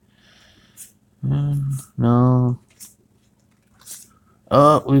 No.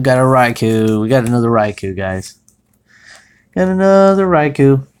 Oh, we've got a Raikou. We got another Raikou, guys. Got another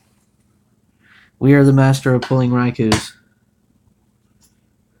Raikou. We are the master of pulling Raikous.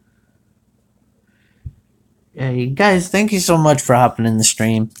 Yeah, you guys, thank you so much for hopping in the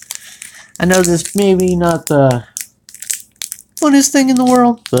stream. I know this may be not the funnest thing in the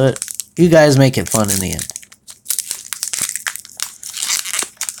world, but you guys make it fun in the end.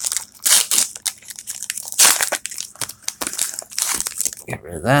 Get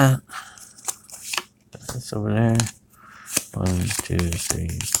rid of that. Put this over there. 1, 2,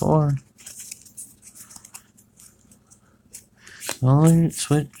 3, 4. Alert,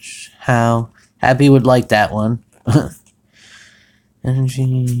 switch. How? Happy would like that one.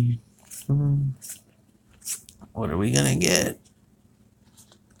 Energy. What are we gonna get?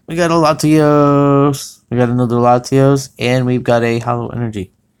 We got a Latios. We got another Latios. And we've got a Hollow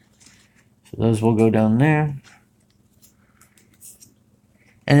Energy. So those will go down there.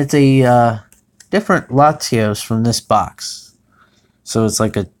 And it's a different Latios from this box. So it's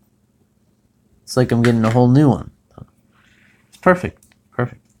like I'm getting a whole new one. Perfect.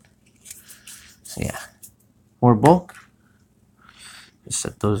 So yeah, more bulk. Just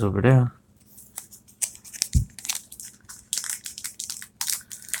set those over there.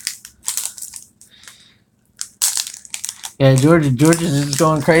 Yeah, George is just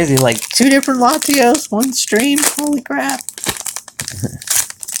going crazy. Like 2 different Latios, 1 stream. Holy crap!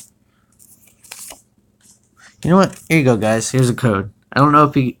 You know what? Here you go, guys. Here's a code. I don't know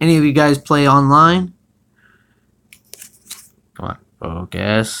if any of you guys play online. Come on,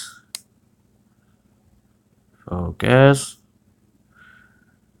 focus. Focus.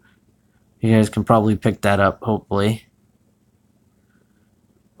 You guys can probably pick that up, hopefully.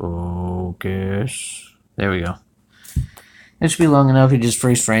 Focus. There we go. It should be long enough. You just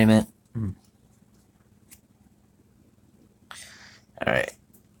freeze frame it. Alright.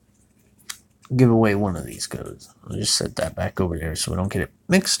 Give away one of these codes. I'll just set that back over there so we don't get it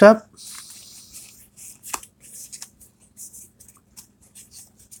mixed up.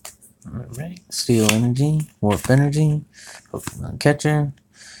 Alright, Steel Energy, Warp Energy, Pokemon Catcher,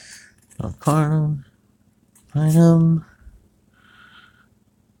 Arcanum, Item.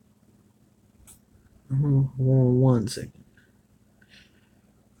 1 second.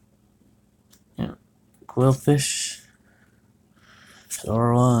 Yeah, Quillfish,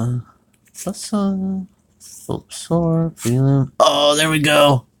 Zorua, Bulbasaur, Feeling. Oh, there we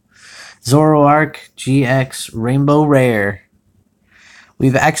go! Zoroark GX Rainbow Rare.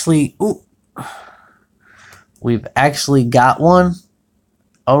 We've actually got one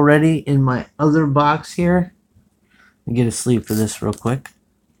already in my other box here. Let me get a sleeve for this real quick.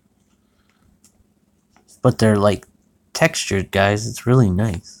 But they're like textured, guys. It's really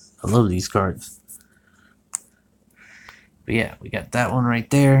nice. I love these cards. But yeah, we got that one right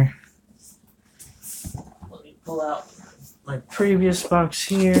there. Let me pull out my previous box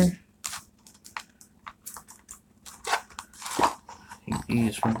here.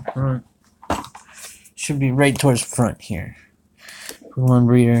 These from the front. Should be right towards the front here. One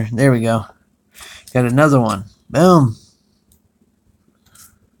breeder. There we go. Got another one. Boom.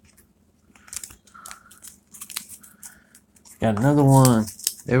 Got another one.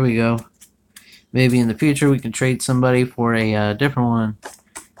 There we go. Maybe in the future we can trade somebody for a different one.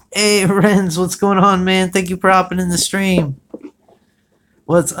 Hey, Renz, what's going on, man? Thank you for hopping in the stream.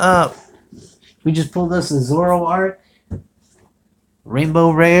 What's up? We just pulled us a Zoroark.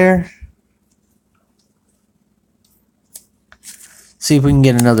 Rainbow Rare. See if we can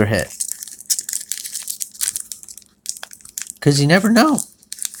get another hit. Because you never know.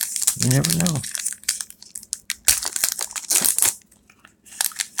 You never know.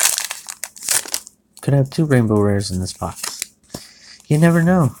 Could have 2 Rainbow Rares in this box. You never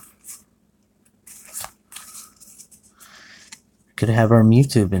know. Could have our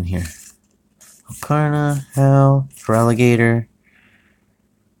Mewtwo in here. Ocarina, Hal, Feraligatr,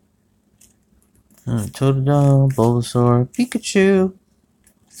 Totodile, Bulbasaur, Pikachu,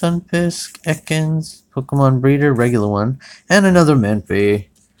 Sunfisk, Ekans, Pokemon Breeder, regular one, and another Menpy.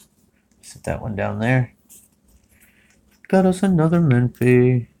 Set that one down there. Got us another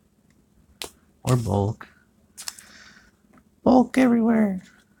Menpy. Or Bulk. Bulk everywhere.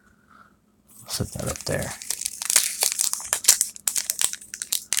 Set that up there.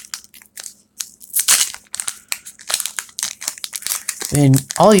 And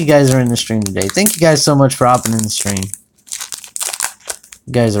all you guys are in the stream today. Thank you guys so much for hopping in the stream.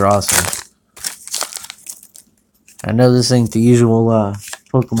 You guys are awesome. I know this ain't the usual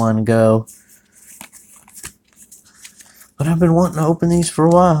Pokemon Go, but I've been wanting to open these for a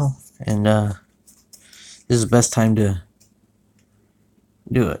while, and this is the best time to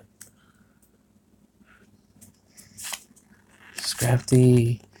do it.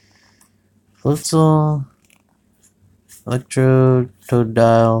 Scrafty, Floatzel, Electrode,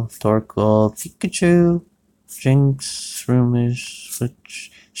 Totodile, Torkoal, Pikachu, Jinx, Roomish,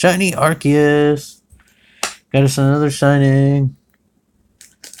 Switch, Shiny Arceus. Got us another shining.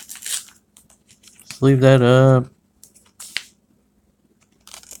 Let's leave that up.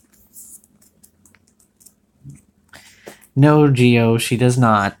 No, Geo, she does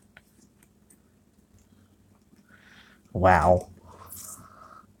not. Wow.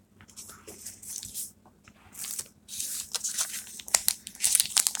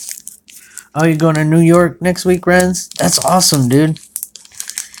 Oh, you're going to New York next week, Renz? That's awesome, dude.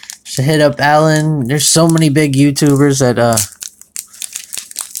 Should hit up Alan. There's so many big YouTubers that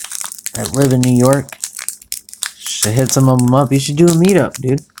live in New York. Should hit some of them up. You should do a meetup,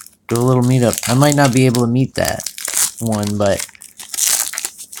 dude. Do a little meetup. I might not be able to meet that one, but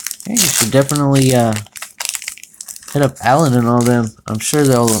hey, you should definitely hit up Alan and all them. I'm sure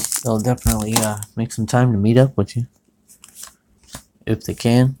they'll definitely make some time to meet up with you if they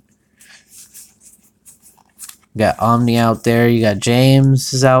can. You got Omni out there. You got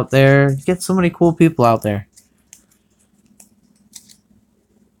James is out there. You get so many cool people out there.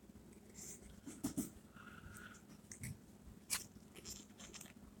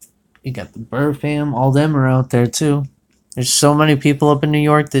 You got the Burr fam. All them are out there too. There's so many people up in New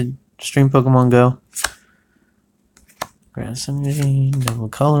York that stream Pokemon Go. Grass Energy, Double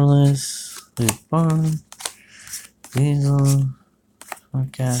Colorless, Big Barn, Diesel,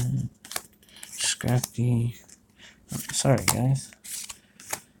 Cat, Scrafty. Oh, sorry, guys.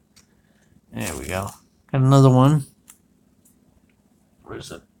 There we go. Got another one. Where's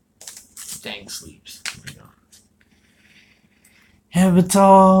the dang sleeps? There we go. Have it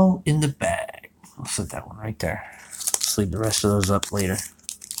all in the bag. I'll set that one right there. Let's leave the rest of those up later.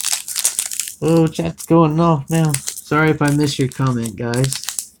 Oh, chat's going off now. Sorry if I missed your comment, guys.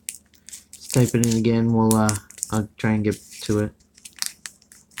 Just type it in again. I'll try and get to it.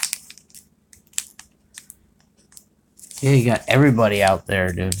 Yeah, you got everybody out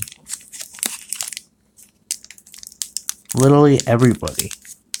there, dude. Literally everybody.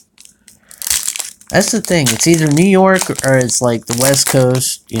 That's the thing. It's either New York or it's like the West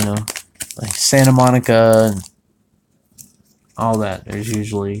Coast, you know, like Santa Monica and all that. There's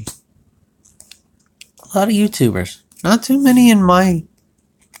usually a lot of YouTubers. Not too many in my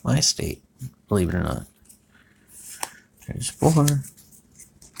state, believe it or not. There's 4.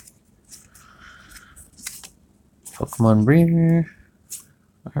 Pokemon Breeder,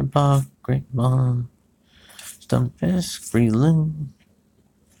 Arbok, Great Ball, Stunfisk, Breloom,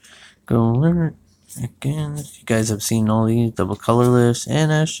 Go Alert. Again, you guys have seen all these. Double Colorless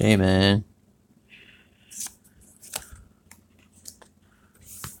and a Shaman.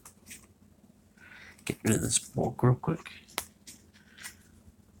 Get rid of this bulk real quick.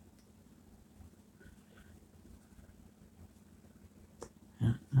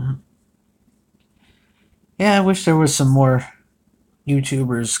 Yeah, I wish there was some more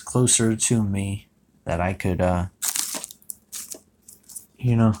YouTubers closer to me that I could,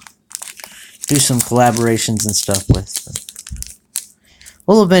 you know, do some collaborations and stuff with.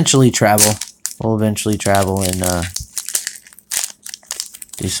 We'll eventually travel. We'll eventually travel and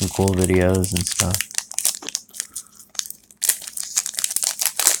do some cool videos and stuff.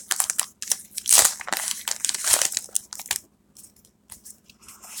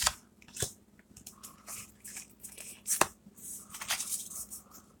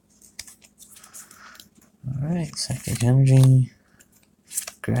 Psychic Energy,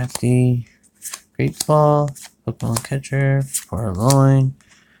 Crafty, Great Ball, Pokemon Catcher, Purloin,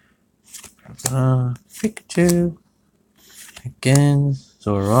 Pikachu, again,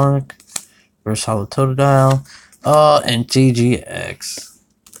 Zoroark, Versatile Totodile, and TGX.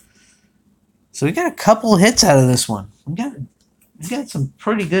 So we got a couple hits out of this one. We got some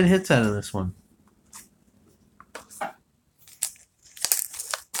pretty good hits out of this one.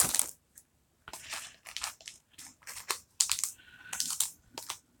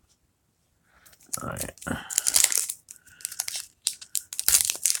 Alright.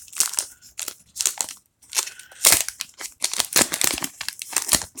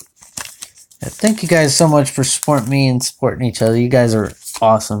 Thank you guys so much for supporting me and supporting each other. You guys are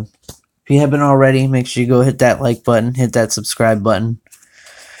awesome. If you haven't already, make sure you go hit that like button, hit that subscribe button.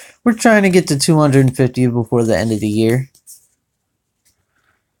 We're trying to get to 250 before the end of the year.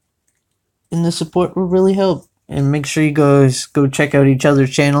 And the support will really help. And make sure you guys go check out each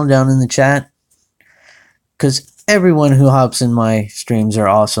other's channel down in the chat. Because everyone who hops in my streams are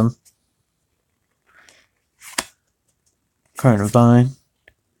awesome. Carnivine.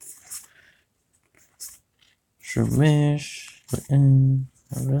 Shroomish.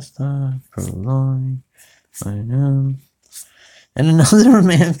 Arresta. Purloin. And another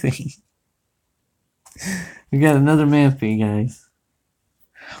Manphy. We got another Manphy, guys.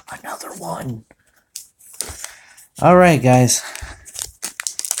 Another one. Alright, guys.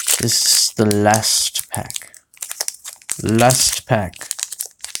 This is the last pack. Last pack.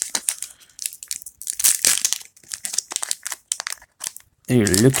 You're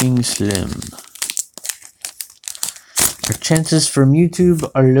looking slim. Our chances from YouTube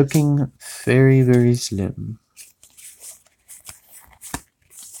are looking very, very slim.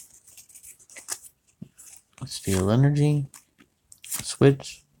 Steel Energy.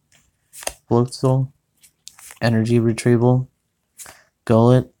 Switch. Floatzel. Energy Retrieval.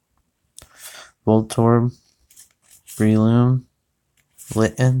 Gullet. Voltorb. Breloom.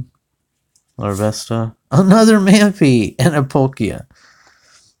 Litten. Larvesta. Another Manphy and a Palkia.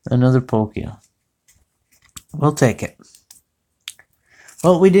 Another Palkia. We'll take it.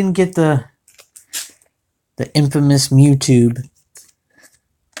 Well, we didn't get the infamous Mewtwo,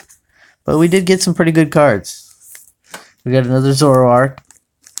 but we did get some pretty good cards. We got another Zoroark.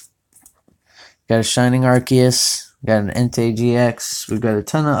 Got a Shining Arceus. We got an Entei GX. We've got a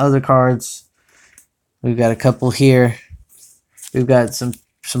ton of other cards. We've got a couple here. We've got some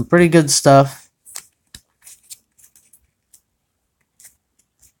pretty good stuff.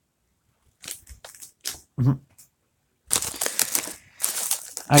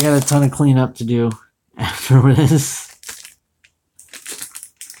 I got a ton of cleanup to do after this.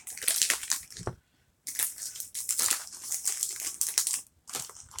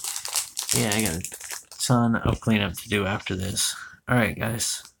 Yeah, I got a ton of cleanup to do after this. Alright,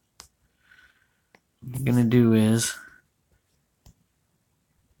 guys. What I'm gonna do is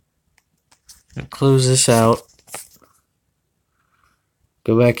I'm gonna close this out.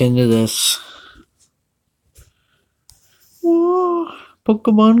 Go back into this. Whoa,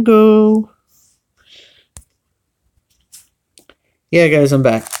 Pokemon GO. Yeah, guys, I'm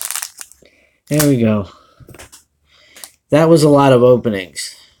back. There we go. That was a lot of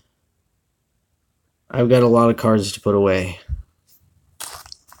openings. I've got a lot of cards to put away.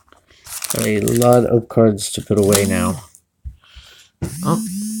 A lot of cards to put away now. Oh,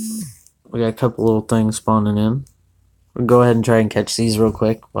 we got a couple little things spawning in. We'll go ahead and try and catch these real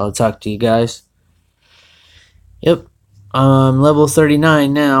quick while I talk to you guys. Yep, I'm level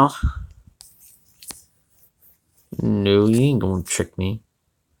 39 now. No, you ain't gonna trick me.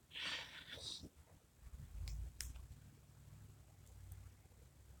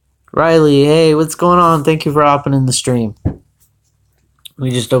 Riley, hey, what's going on? Thank you for hopping in the stream. We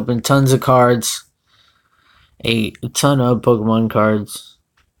just opened tons of cards. A ton of Pokemon cards.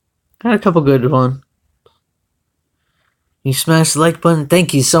 Got a couple good ones. You smashed the like button?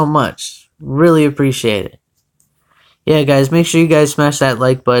 Thank you so much. Really appreciate it. Yeah, guys, make sure you guys smash that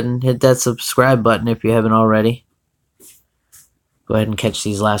like button. Hit that subscribe button if you haven't already. Go ahead and catch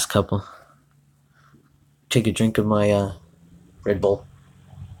these last couple. Take a drink of my Red Bull.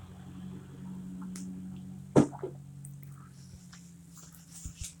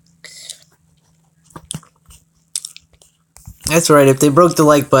 That's right. If they broke the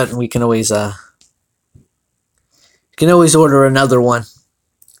like button, we can always order another one.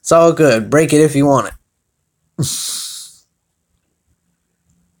 It's all good. Break it if you want it.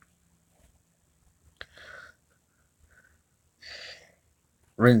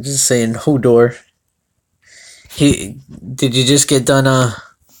 We're just saying Hodor. Did you just get done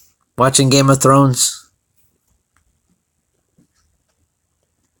watching Game of Thrones?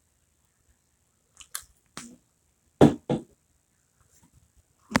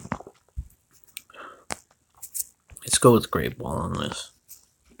 go with Great Ball on this.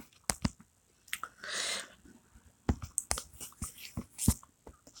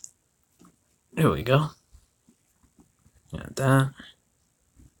 There we go. Got that.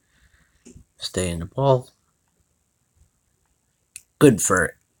 Stay in the ball. Good for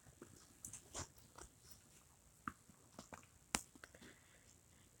it.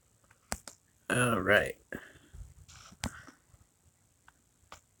 Alright.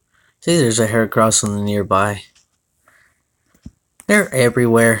 See, there's a Heracross on the nearby. They're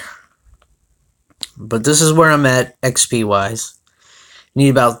everywhere. But this is where I'm at XP wise. Need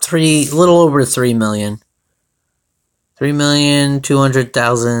about a little over 3 million.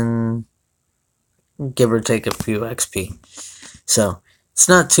 3,200,000, give or take a few XP. So it's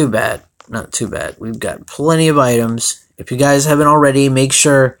not too bad. Not too bad. We've got plenty of items. If you guys haven't already, make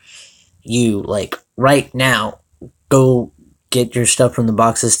sure you, like, right now, go get your stuff from the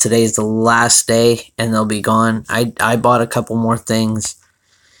boxes. Today is the last day, and they'll be gone. I bought a couple more things.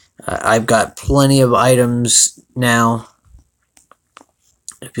 I've got plenty of items now.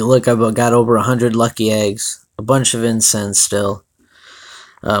 If you look, I've got over 100 lucky eggs, a bunch of incense still.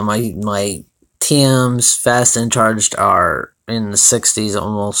 My TMs, fast and charged, are in the 60s,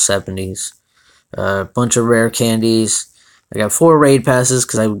 almost 70s. A bunch of rare candies. I got 4 raid passes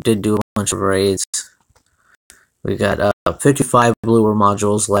because I did do a bunch of raids. We got 55 lure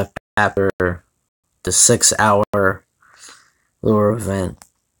modules left after the 6-hour lure event.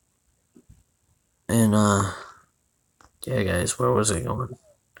 And, yeah, guys, where was I going?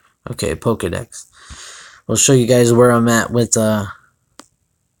 Okay, Pokedex. I'll show you guys where I'm at with,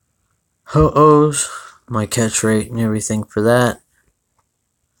 Ho-Ohs, my catch rate and everything for that.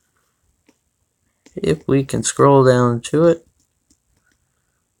 If we can scroll down to it.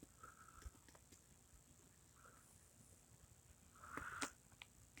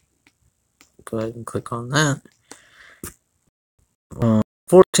 Go ahead and click on that.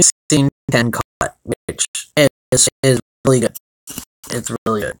 14, 10 caught, which is really good. It's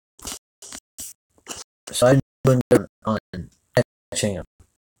really good. So I've been good on catching them.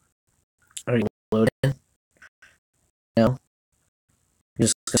 Are you loading? No? You're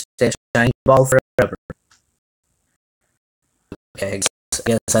just gonna stay a shiny ball forever. Okay, I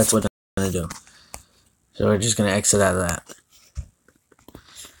guess that's what I'm gonna do. So we're just gonna exit out of that.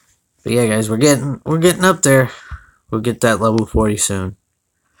 But yeah, guys, we're getting up there. We'll get that level 40 soon.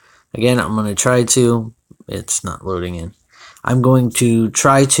 Again, I'm gonna try to. It's not loading in. I'm going to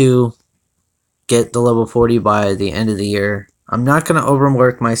try to get the level 40 by the end of the year. I'm not gonna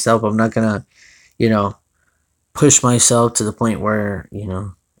overwork myself. I'm not gonna, push myself to the point where,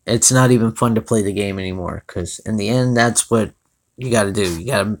 it's not even fun to play the game anymore. Because in the end, that's what you gotta do. You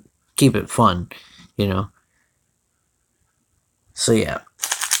gotta keep it fun, So yeah,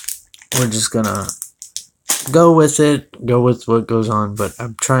 we're just gonna go with it, go with what goes on, but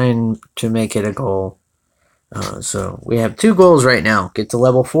I'm trying to make it a goal. So we have 2 goals right now. Get to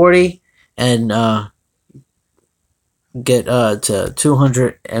level 40 and get to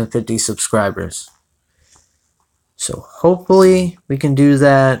 250 subscribers. So hopefully we can do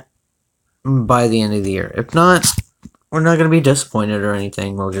that by the end of the year. If not, we're not going to be disappointed or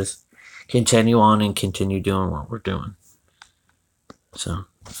anything. We'll just continue on and continue doing what we're doing. So,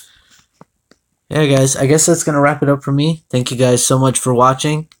 yeah, guys, I guess that's going to wrap it up for me. Thank you guys so much for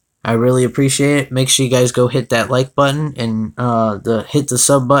watching. I really appreciate it. Make sure you guys go hit that like button and hit the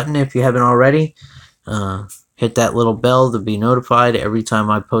sub button if you haven't already. Hit that little bell to be notified every time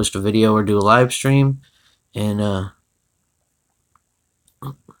I post a video or do a live stream. And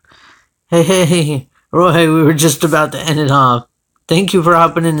hey, Roy, we were just about to end it off. Thank you for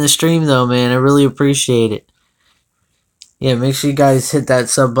hopping in the stream, though, man. I really appreciate it. Yeah, make sure you guys hit that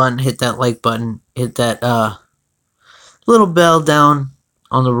sub button, hit that like button, hit that little bell down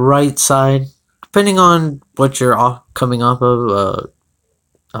on the right side, depending on what you're coming off of,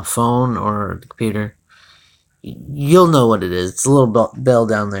 a phone or a computer. You'll know what it is. It's a little bell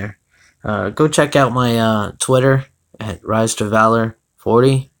down there. Go check out my Twitter at Rise to Valor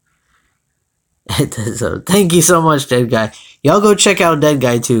 40. So thank you so much, Dead Guy. Y'all go check out Dead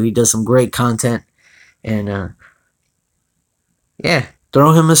Guy too. He does some great content. And yeah,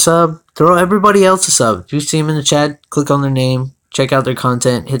 throw him a sub. Throw everybody else a sub. If you see him in the chat, click on their name, check out their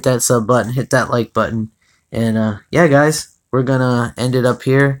content, hit that sub button, hit that like button. And yeah, guys, we're gonna end it up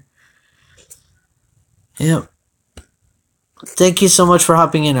here. Yep. Thank you so much for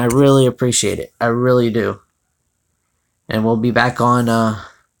hopping in. I really appreciate it. I really do. And we'll be back on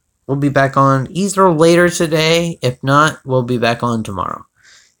either later today. If not, we'll be back on tomorrow.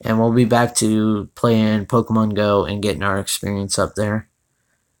 And we'll be back to playing Pokemon Go and getting our experience up there.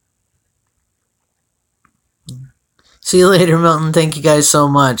 See you later, Milton. Thank you guys so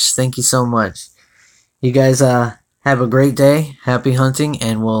much. Thank you so much. You guys have a great day. Happy hunting,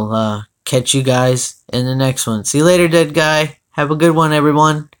 and we'll catch you guys in the next one. See you later, dead guy. Have a good one,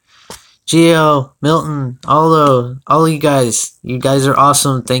 everyone. Gio, Milton, all you guys. You guys are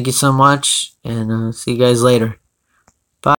awesome. Thank you so much, and see you guys later.